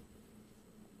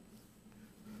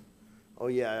 Oh,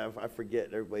 yeah, I forget.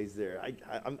 Everybody's there.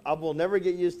 I will never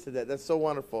get used to that. That's so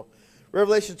wonderful.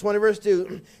 Revelation 20, verse 2.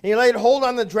 And He laid hold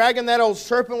on the dragon, that old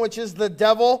serpent, which is the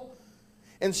devil,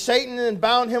 and Satan, and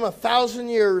bound him 1,000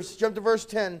 years. Jump to verse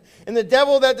 10. And the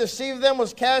devil that deceived them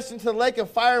was cast into the lake of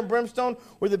fire and brimstone,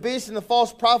 where the beast and the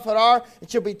false prophet are, and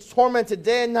shall be tormented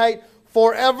day and night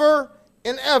forever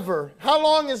and ever. How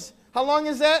long is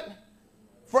that?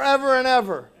 Forever and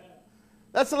ever.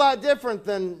 That's a lot different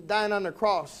than dying on the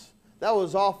cross. That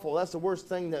was awful. That's the worst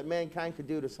thing that mankind could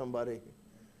do to somebody.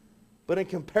 But in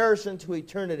comparison to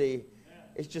eternity,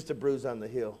 it's just a bruise on the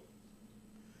heel.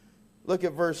 Look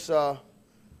at verse...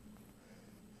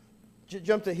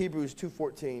 jump to Hebrews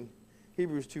 2:14.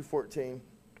 Hebrews 2:14.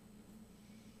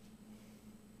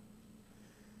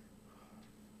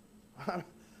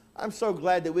 I'm so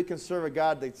glad that we can serve a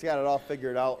God that's got it all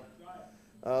figured out.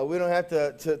 We don't have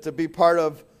to be part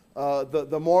of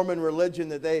the Mormon religion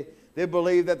that they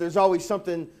believe that there's always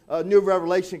something, new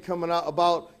revelation coming out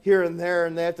about here and there,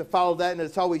 and they have to follow that, and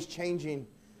it's always changing.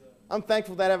 I'm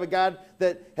thankful that I have a God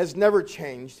that has never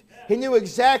changed. He knew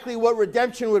exactly what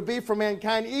redemption would be for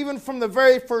mankind, even from the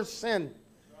very first sin,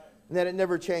 and that it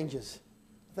never changes.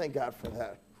 Thank God for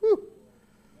that. Whew.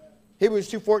 Hebrews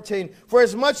 2:14. For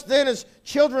as much then as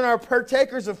children are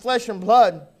partakers of flesh and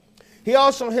blood, He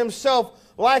also Himself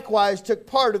likewise took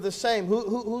part of the same.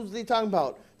 Who's He talking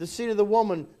about? The seed of the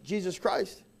woman, Jesus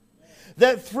Christ.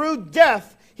 That through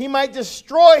death He might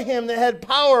destroy him that had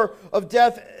power of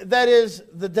death, that is,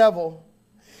 the devil,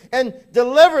 and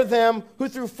deliver them who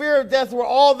through fear of death were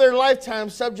all their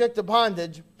lifetime subject to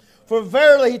bondage. For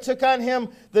verily He took on Him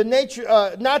the nature,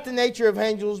 not the nature of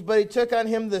angels, but He took on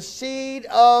Him the seed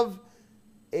of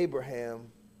Abraham,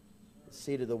 the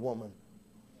seed of the woman.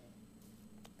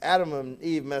 Adam and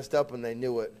Eve messed up and they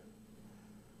knew it.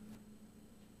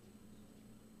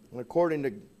 And according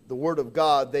to the Word of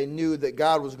God, they knew that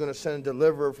God was going to send a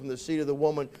deliverer from the seed of the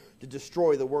woman to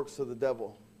destroy the works of the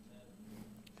devil.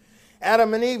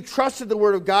 Adam and Eve trusted the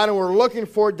Word of God and were looking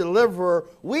for a deliverer.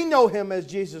 We know Him as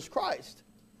Jesus Christ.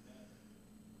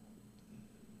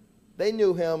 They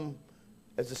knew Him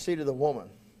as the seed of the woman.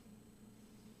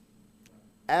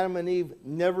 Adam and Eve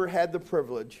never had the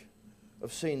privilege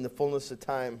of seeing the fullness of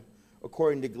time,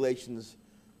 according to Galatians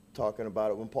talking about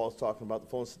it, when Paul's talking about the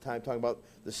fullness of time, talking about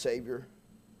the Savior.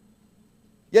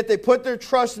 Yet they put their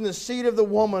trust in the seed of the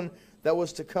woman that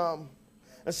was to come.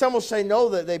 And some will say, no,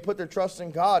 that they put their trust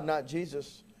in God, not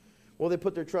Jesus. Well, they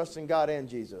put their trust in God and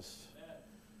Jesus.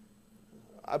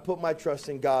 I put my trust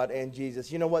in God and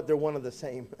Jesus. You know what? They're one of the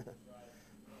same.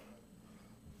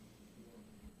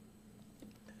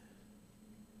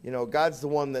 You know, God's the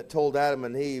one that told Adam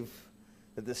and Eve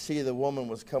that the seed of the woman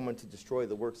was coming to destroy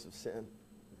the works of sin.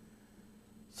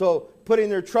 So putting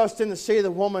their trust in the seed of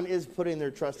the woman is putting their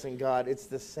trust in God. It's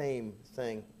the same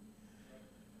thing.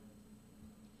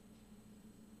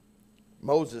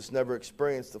 Moses never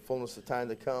experienced the fullness of time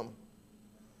to come.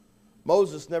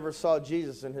 Moses never saw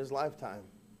Jesus in his lifetime.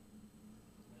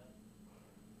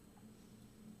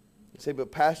 You say,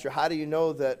 but Pastor, how do you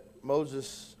know that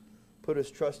Moses put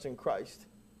his trust in Christ?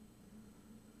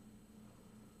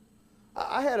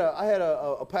 I had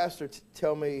a pastor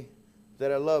tell me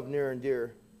that I love near and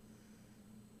dear,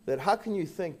 that how can you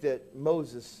think that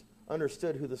Moses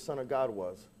understood who the Son of God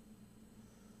was?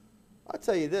 I'll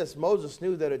tell you this, Moses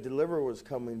knew that a deliverer was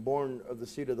coming, born of the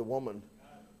seed of the woman,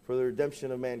 for the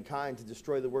redemption of mankind, to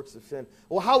destroy the works of sin.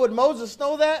 Well, how would Moses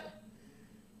know that?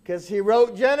 Because he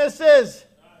wrote Genesis.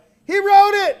 He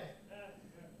wrote it.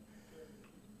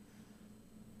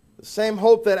 The same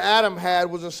hope that Adam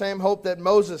had was the same hope that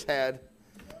Moses had.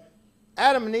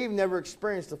 Adam and Eve never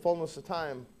experienced the fullness of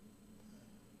time.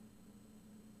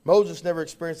 Moses never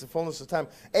experienced the fullness of time.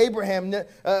 Abraham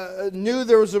knew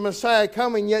there was a Messiah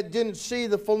coming, yet didn't see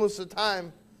the fullness of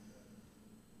time.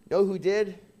 You know who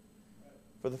did?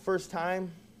 For the first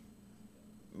time?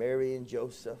 Mary and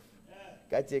Joseph.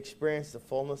 Got to experience the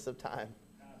fullness of time.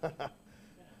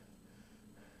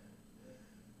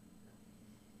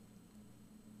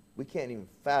 We can't even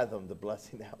fathom the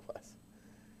blessing that was.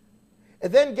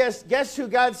 And then guess who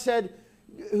God said,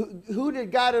 who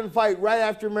did God invite right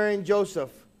after Mary and Joseph?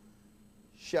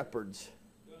 Shepherds.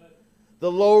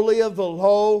 The lowly of the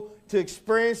low, to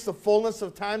experience the fullness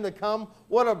of time to come.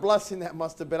 What a blessing that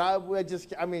must have been. I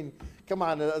mean, come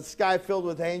on, a sky filled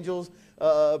with angels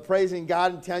praising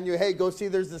God and telling you, hey, go see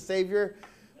there's the Savior.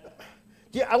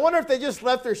 Yeah, I wonder if they just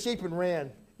left their sheep and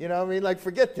ran. You know what I mean? Like,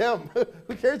 forget them.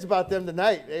 Who cares about them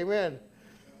tonight? Amen.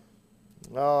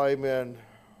 Oh, amen.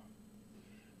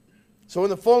 So when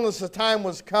the fullness of time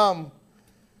was come,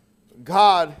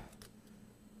 God,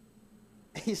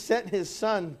 He sent His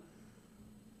Son,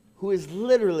 who is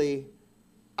literally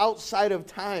outside of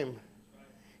time,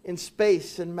 in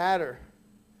space and matter,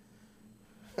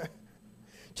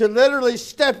 to literally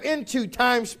step into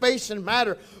time, space, and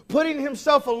matter, putting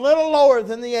Himself a little lower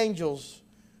than the angels,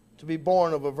 to be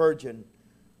born of a virgin,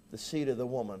 the seed of the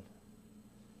woman.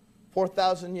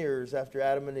 4,000 years after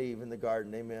Adam and Eve in the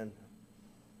garden. Amen.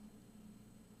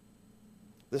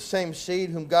 The same seed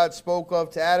whom God spoke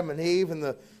of to Adam and Eve and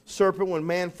the serpent when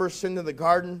man first sinned in the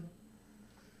garden.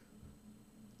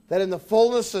 That in the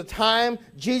fullness of time,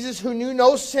 Jesus, who knew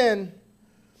no sin,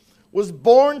 was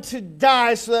born to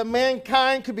die so that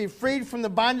mankind could be freed from the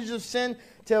bondage of sin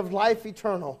to have life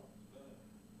eternal.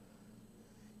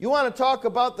 You want to talk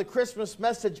about the Christmas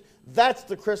message? That's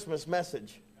the Christmas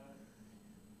message.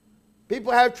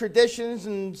 People have traditions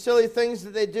and silly things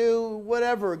that they do,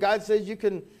 whatever. God says you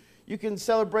can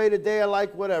celebrate a day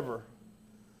alike, whatever.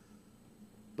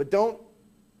 But don't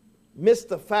miss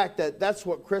the fact that that's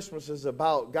what Christmas is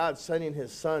about. God sending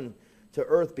His Son to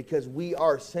earth because we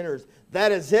are sinners.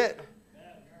 That is it.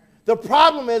 The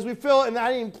problem is we fill, and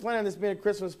I didn't plan on this being a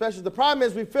Christmas special, the problem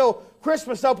is we fill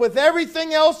Christmas up with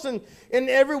everything else and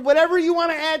whatever you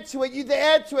want to add to it, they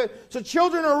add to it. So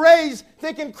children are raised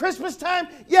thinking Christmas time,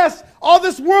 yes, all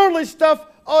this worldly stuff,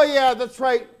 oh yeah, that's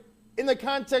right. In the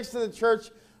context of the church,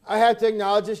 I have to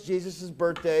acknowledge it's Jesus'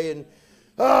 birthday, and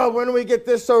when do we get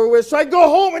this over with? So I go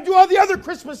home and do all the other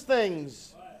Christmas things.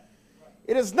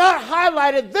 It is not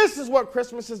highlighted. This is what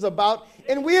Christmas is about.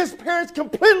 And we as parents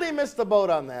completely missed the boat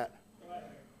on that.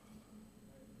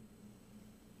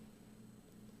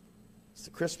 It's the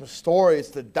Christmas story. It's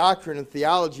the doctrine and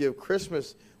theology of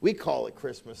Christmas. We call it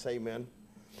Christmas. Amen.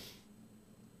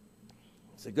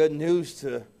 It's the good news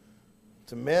to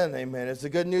men. Amen. It's the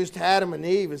good news to Adam and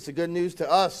Eve. It's the good news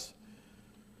to us.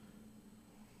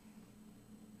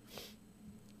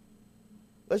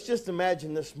 Let's just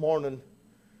imagine this morning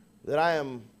that I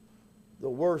am the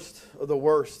worst of the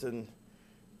worst. And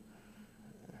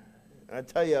I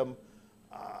tell you,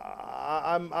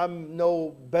 I'm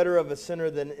no better of a sinner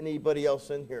than anybody else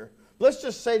in here. Let's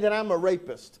just say that I'm a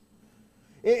rapist.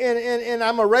 And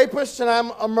I'm a rapist and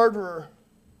I'm a murderer.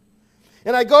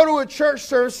 And I go to a church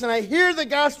service and I hear the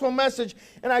gospel message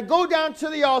and I go down to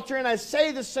the altar and I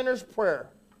say the sinner's prayer.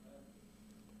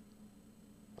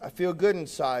 I feel good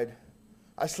inside.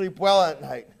 I sleep well at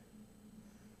night.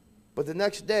 But the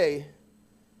next day,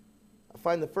 I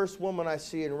find the first woman I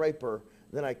see and rape her,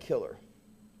 then I kill her.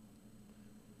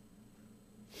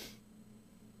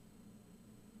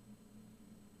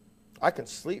 I can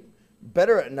sleep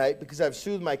better at night because I've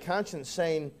soothed my conscience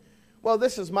saying, well,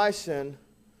 this is my sin.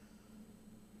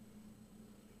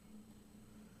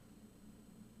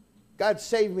 God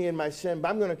saved me in my sin, but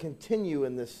I'm going to continue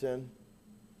in this sin.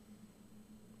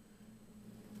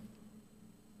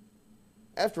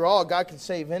 After all, God can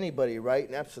save anybody, right?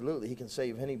 And absolutely, He can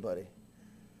save anybody.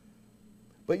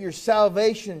 But your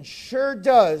salvation sure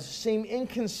does seem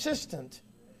inconsistent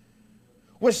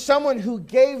with someone who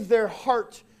gave their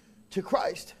heart to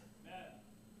Christ.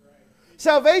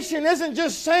 Salvation isn't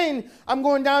just saying, I'm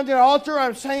going down to the altar,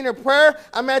 I'm saying a prayer,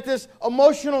 I'm at this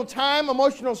emotional time,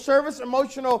 emotional service,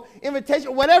 emotional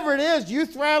invitation, whatever it is,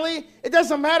 youth rally, it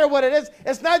doesn't matter what it is.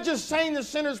 It's not just saying the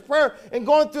sinner's prayer and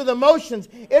going through the motions.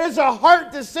 It is a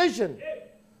heart decision.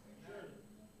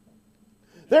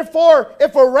 Therefore,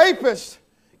 if a rapist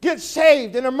gets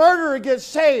saved and a murderer gets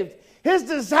saved, his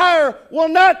desire will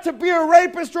not to be a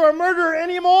rapist or a murderer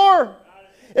anymore.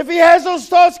 If he has those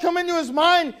thoughts come into his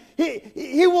mind,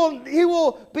 he will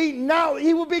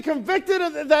be convicted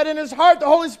of that in his heart. The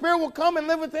Holy Spirit will come and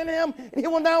live within him, and he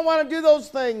will not want to do those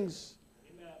things.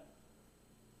 Amen.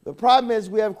 The problem is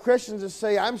we have Christians that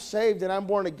say, I'm saved and I'm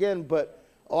born again, but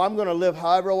I'm going to live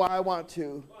however I want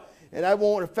to. And that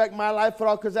won't affect my life at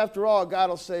all, because after all, God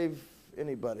will save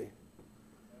anybody.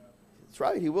 That's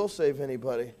right, He will save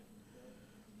anybody.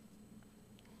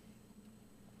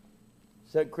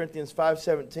 2 Corinthians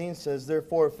 5:17 says,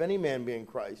 therefore, if any man be in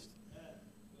Christ,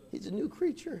 he's a new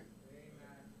creature.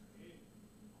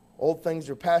 Old things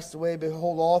are passed away.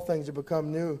 Behold, all things are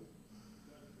become new.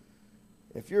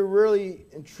 If you're really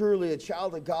and truly a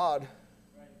child of God,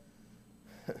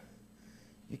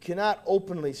 you cannot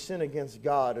openly sin against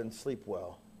God and sleep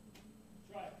well.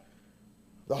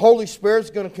 The Holy Spirit's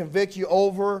going to convict you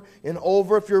over and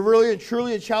over. If you're really and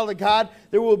truly a child of God,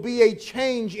 there will be a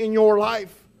change in your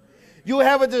life. You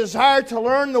have a desire to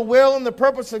learn the will and the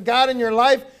purpose of God in your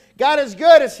life. God is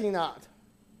good, is He not?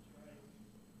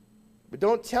 But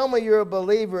don't tell me you're a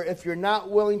believer if you're not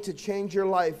willing to change your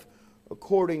life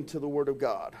according to the Word of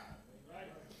God.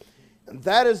 And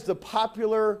that is the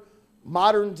popular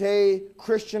modern day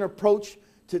Christian approach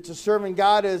to serving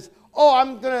God is,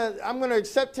 I'm gonna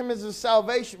accept Him as His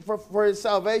salvation for His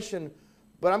salvation,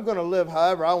 but I'm gonna live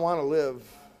however I want to live.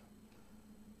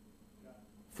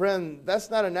 Friend,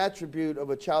 that's not an attribute of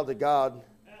a child of God.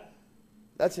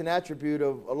 That's an attribute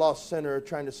of a lost sinner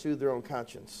trying to soothe their own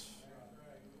conscience.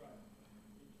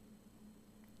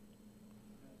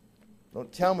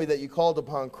 Don't tell me that you called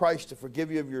upon Christ to forgive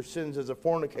you of your sins as a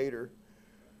fornicator,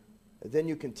 and then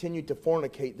you continue to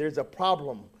fornicate. There's a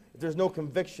problem if there's no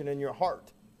conviction in your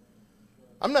heart.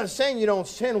 I'm not saying you don't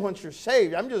sin once you're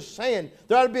saved. I'm just saying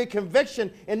there ought to be a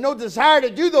conviction and no desire to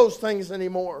do those things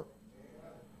anymore.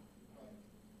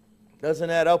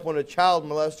 Doesn't add up when a child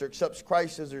molester accepts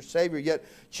Christ as their Savior, yet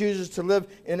chooses to live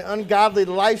an ungodly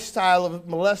lifestyle of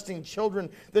molesting children.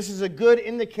 This is a good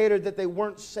indicator that they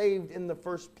weren't saved in the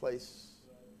first place.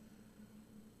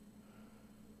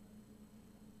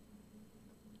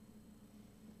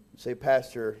 You say,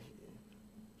 Pastor,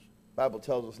 the Bible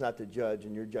tells us not to judge,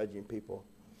 and you're judging people.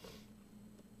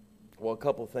 Well, a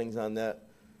couple things on that.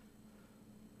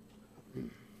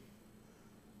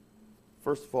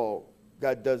 First of all,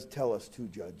 God does tell us to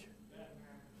judge.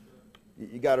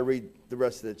 You got to read the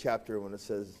rest of the chapter when it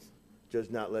says, judge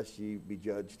not lest ye be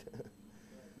judged.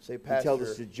 Say, Pastor, he tells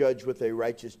us to judge with a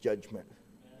righteous judgment.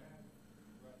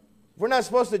 We're not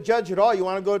supposed to judge at all. You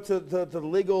want to go to the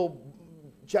legal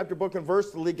chapter, book, and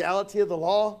verse, the legality of the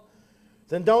law?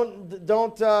 Then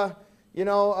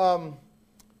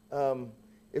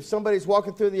if somebody's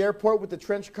walking through the airport with the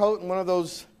trench coat and one of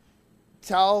those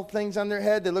towel things on their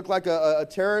head, they look like a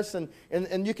terrorist,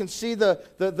 and you can see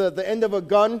the end of a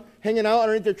gun hanging out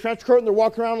underneath their trench coat, and they're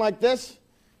walking around like this.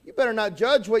 You better not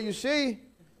judge what you see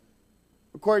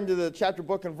according to the chapter,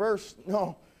 book, and verse.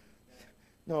 No,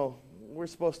 we're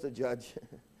supposed to judge.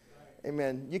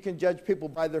 Amen. You can judge people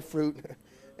by their fruit.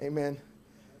 Amen.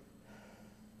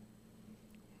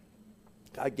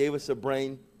 God gave us a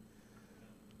brain.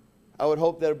 I would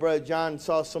hope that Brother John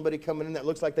saw somebody coming in that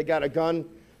looks like they got a gun,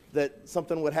 that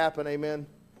something would happen. Amen.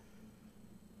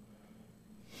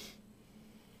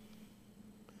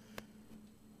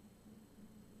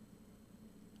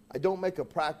 I don't make a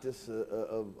practice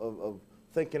of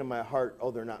thinking in my heart,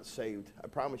 oh, they're not saved. I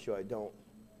promise you I don't.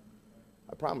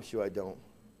 I promise you I don't.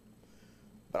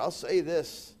 But I'll say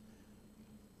this.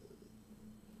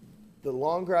 The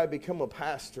longer I become a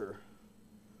pastor,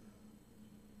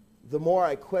 the more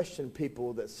I question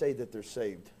people that say that they're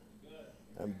saved.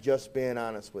 I'm just being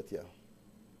honest with you.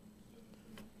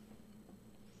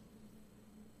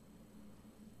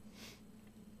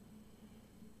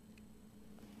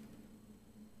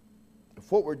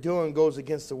 If what we're doing goes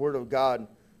against the Word of God,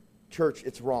 church,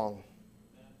 it's wrong.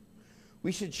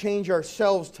 We should change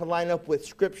ourselves to line up with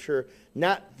Scripture,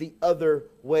 not the other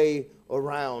way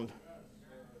around.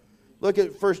 Look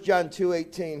at 1 John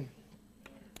 2:18.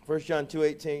 1 John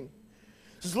 2:18. It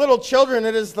says, little children,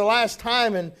 it is the last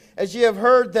time, and as ye have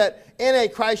heard that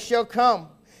Antichrist shall come.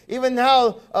 Even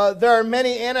now there are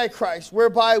many Antichrists,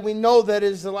 whereby we know that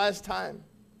it is the last time.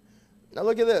 Now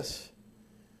look at this.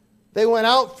 They went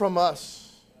out from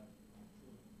us,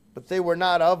 but they were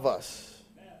not of us.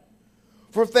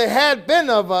 For if they had been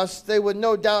of us, they would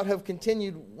no doubt have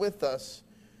continued with us.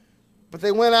 But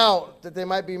they went out that they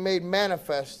might be made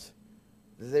manifest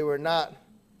that they were not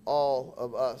all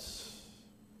of us.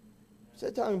 Is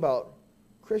that talking about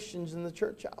Christians in the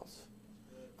church house?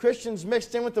 Christians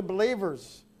mixed in with the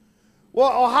believers.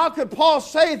 Well, how could Paul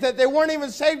say that they weren't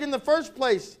even saved in the first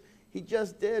place? He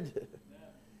just did.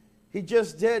 He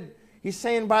just did. He's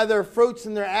saying by their fruits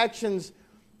and their actions,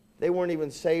 they weren't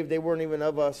even saved. They weren't even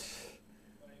of us.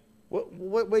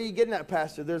 What are you getting at,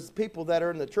 Pastor? There's people that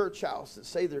are in the church house that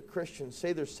say they're Christians,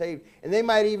 say they're saved, and they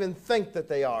might even think that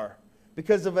they are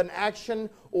because of an action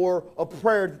or a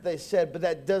prayer that they said, but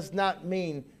that does not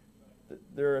mean that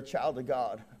they're a child of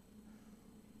God.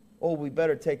 Oh, we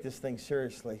better take this thing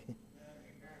seriously.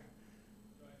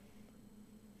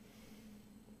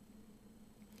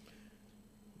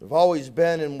 There've always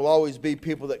been and will always be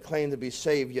people that claim to be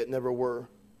saved yet never were.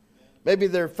 Maybe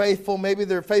they're faithful. Maybe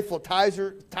they're faithful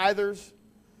tithers.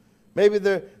 Maybe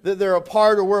they're a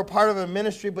part or we're a part of a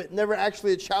ministry, but never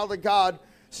actually a child of God.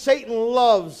 Satan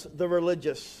loves the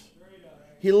religious.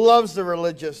 He loves the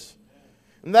religious.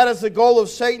 And that is the goal of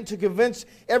Satan, to convince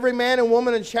every man and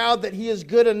woman and child that he is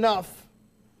good enough.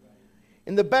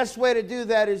 And the best way to do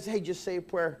that is, hey, just say a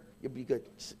prayer. You'll be good.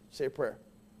 Say a prayer.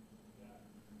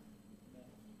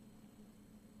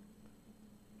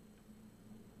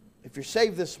 If you're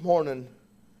saved this morning,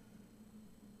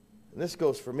 and this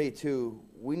goes for me too,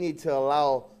 we need to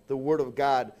allow the Word of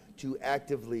God to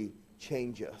actively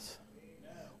change us.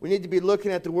 We need to be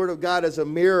looking at the Word of God as a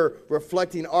mirror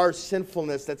reflecting our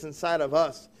sinfulness that's inside of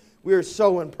us. We are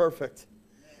so imperfect.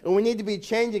 And we need to be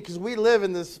changing because we live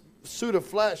in this suit of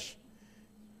flesh.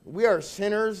 We are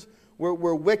sinners.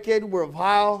 We're wicked. We're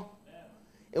vile.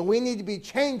 And we need to be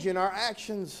changing our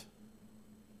actions.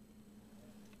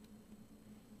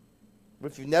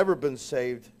 But if you've never been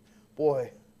saved,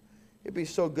 boy, it'd be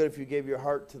so good if you gave your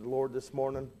heart to the Lord this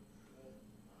morning.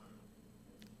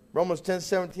 Romans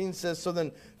 10:17 says, so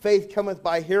then faith cometh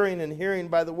by hearing, and hearing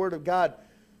by the word of God.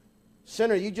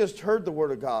 Sinner, you just heard the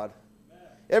word of God. Amen.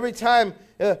 Every time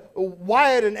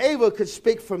Wyatt and Ava could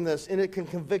speak from this, and it can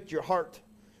convict your heart.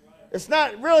 Right. It's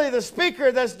not really the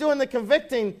speaker that's doing the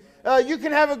convicting. You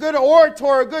can have a good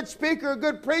orator, a good speaker, a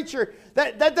good preacher.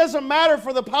 That doesn't matter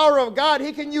for the power of God.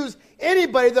 He can use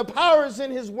anybody. The power is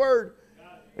in His Word.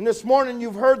 And this morning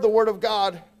you've heard the Word of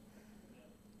God.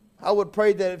 I would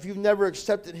pray that if you've never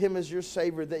accepted Him as your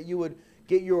Savior, that you would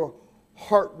get your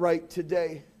heart right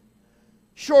today.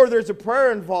 Sure, there's a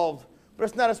prayer involved, but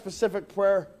it's not a specific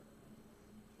prayer.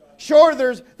 Sure,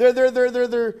 there's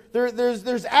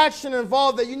action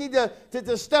involved that you need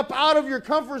to step out of your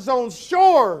comfort zone.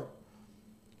 Sure.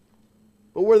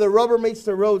 But where the rubber meets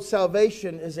the road,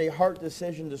 salvation is a heart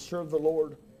decision to serve the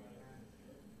Lord.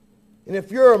 And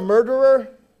if you're a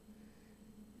murderer,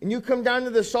 and you come down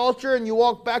to this altar and you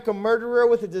walk back a murderer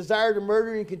with a desire to murder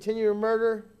and you continue to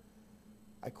murder,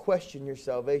 I question your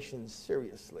salvation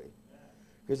seriously.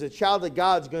 Because a child of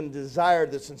God is going to desire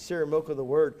the sincere milk of the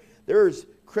Word. There's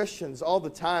Christians all the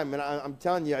time, and I'm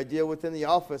telling you, I deal within the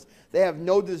office. They have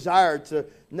no desire to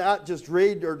not just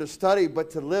read or to study, but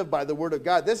to live by the Word of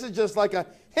God. This is just like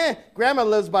Grandma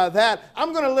lives by that.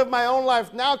 I'm going to live my own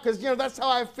life now because, that's how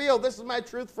I feel. This is my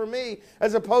truth for me,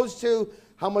 as opposed to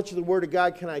how much of the Word of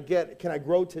God can I get? Can I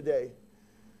grow today?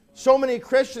 So many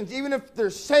Christians, even if they're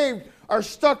saved, are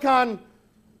stuck on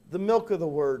the milk of the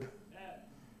Word.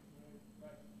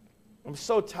 I'm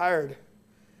so tired.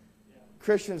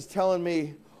 Christians telling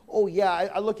me, oh yeah,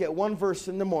 I look at one verse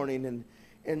in the morning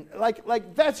and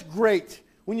like that's great.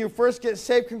 When you first get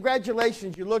saved,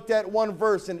 congratulations, you looked at one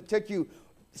verse and it took you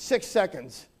 6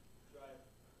 seconds.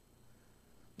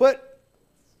 But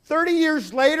 30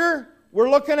 years later,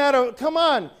 we're looking at come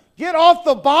on, get off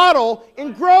the bottle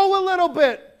and grow a little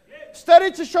bit. Study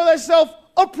to show thyself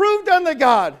approved unto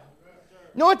God.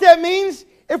 You know what that means?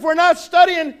 If we're not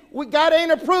studying, God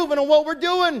ain't approving of what we're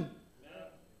doing.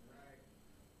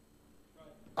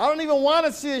 I don't even want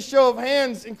to see a show of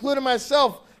hands, including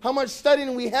myself, how much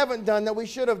studying we haven't done that we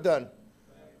should have done.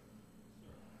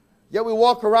 Yet we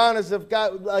walk around as if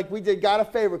God, like we did God a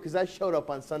favor because I showed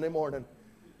up on Sunday morning.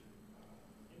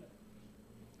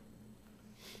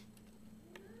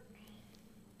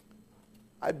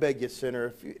 I beg you,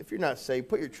 sinner, if you're not saved,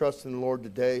 put your trust in the Lord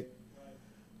today.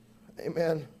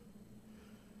 Amen.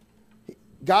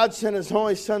 God sent His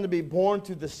only Son to be born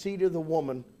through the seed of the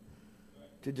woman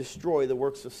to destroy the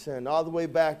works of sin. All the way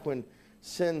back when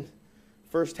sin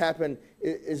first happened,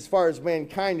 as far as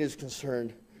mankind is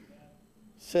concerned,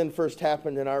 sin first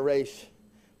happened in our race.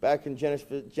 Back in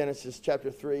Genesis chapter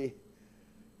 3,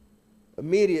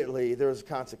 immediately there was a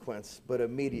consequence, but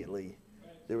immediately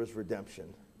there was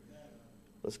redemption.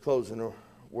 Let's close in a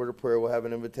word of prayer. We'll have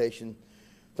an invitation.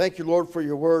 Thank you, Lord, for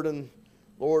your word. And,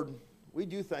 Lord, we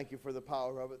do thank you for the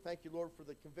power of it. Thank you, Lord, for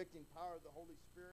the convicting power of the Holy Spirit.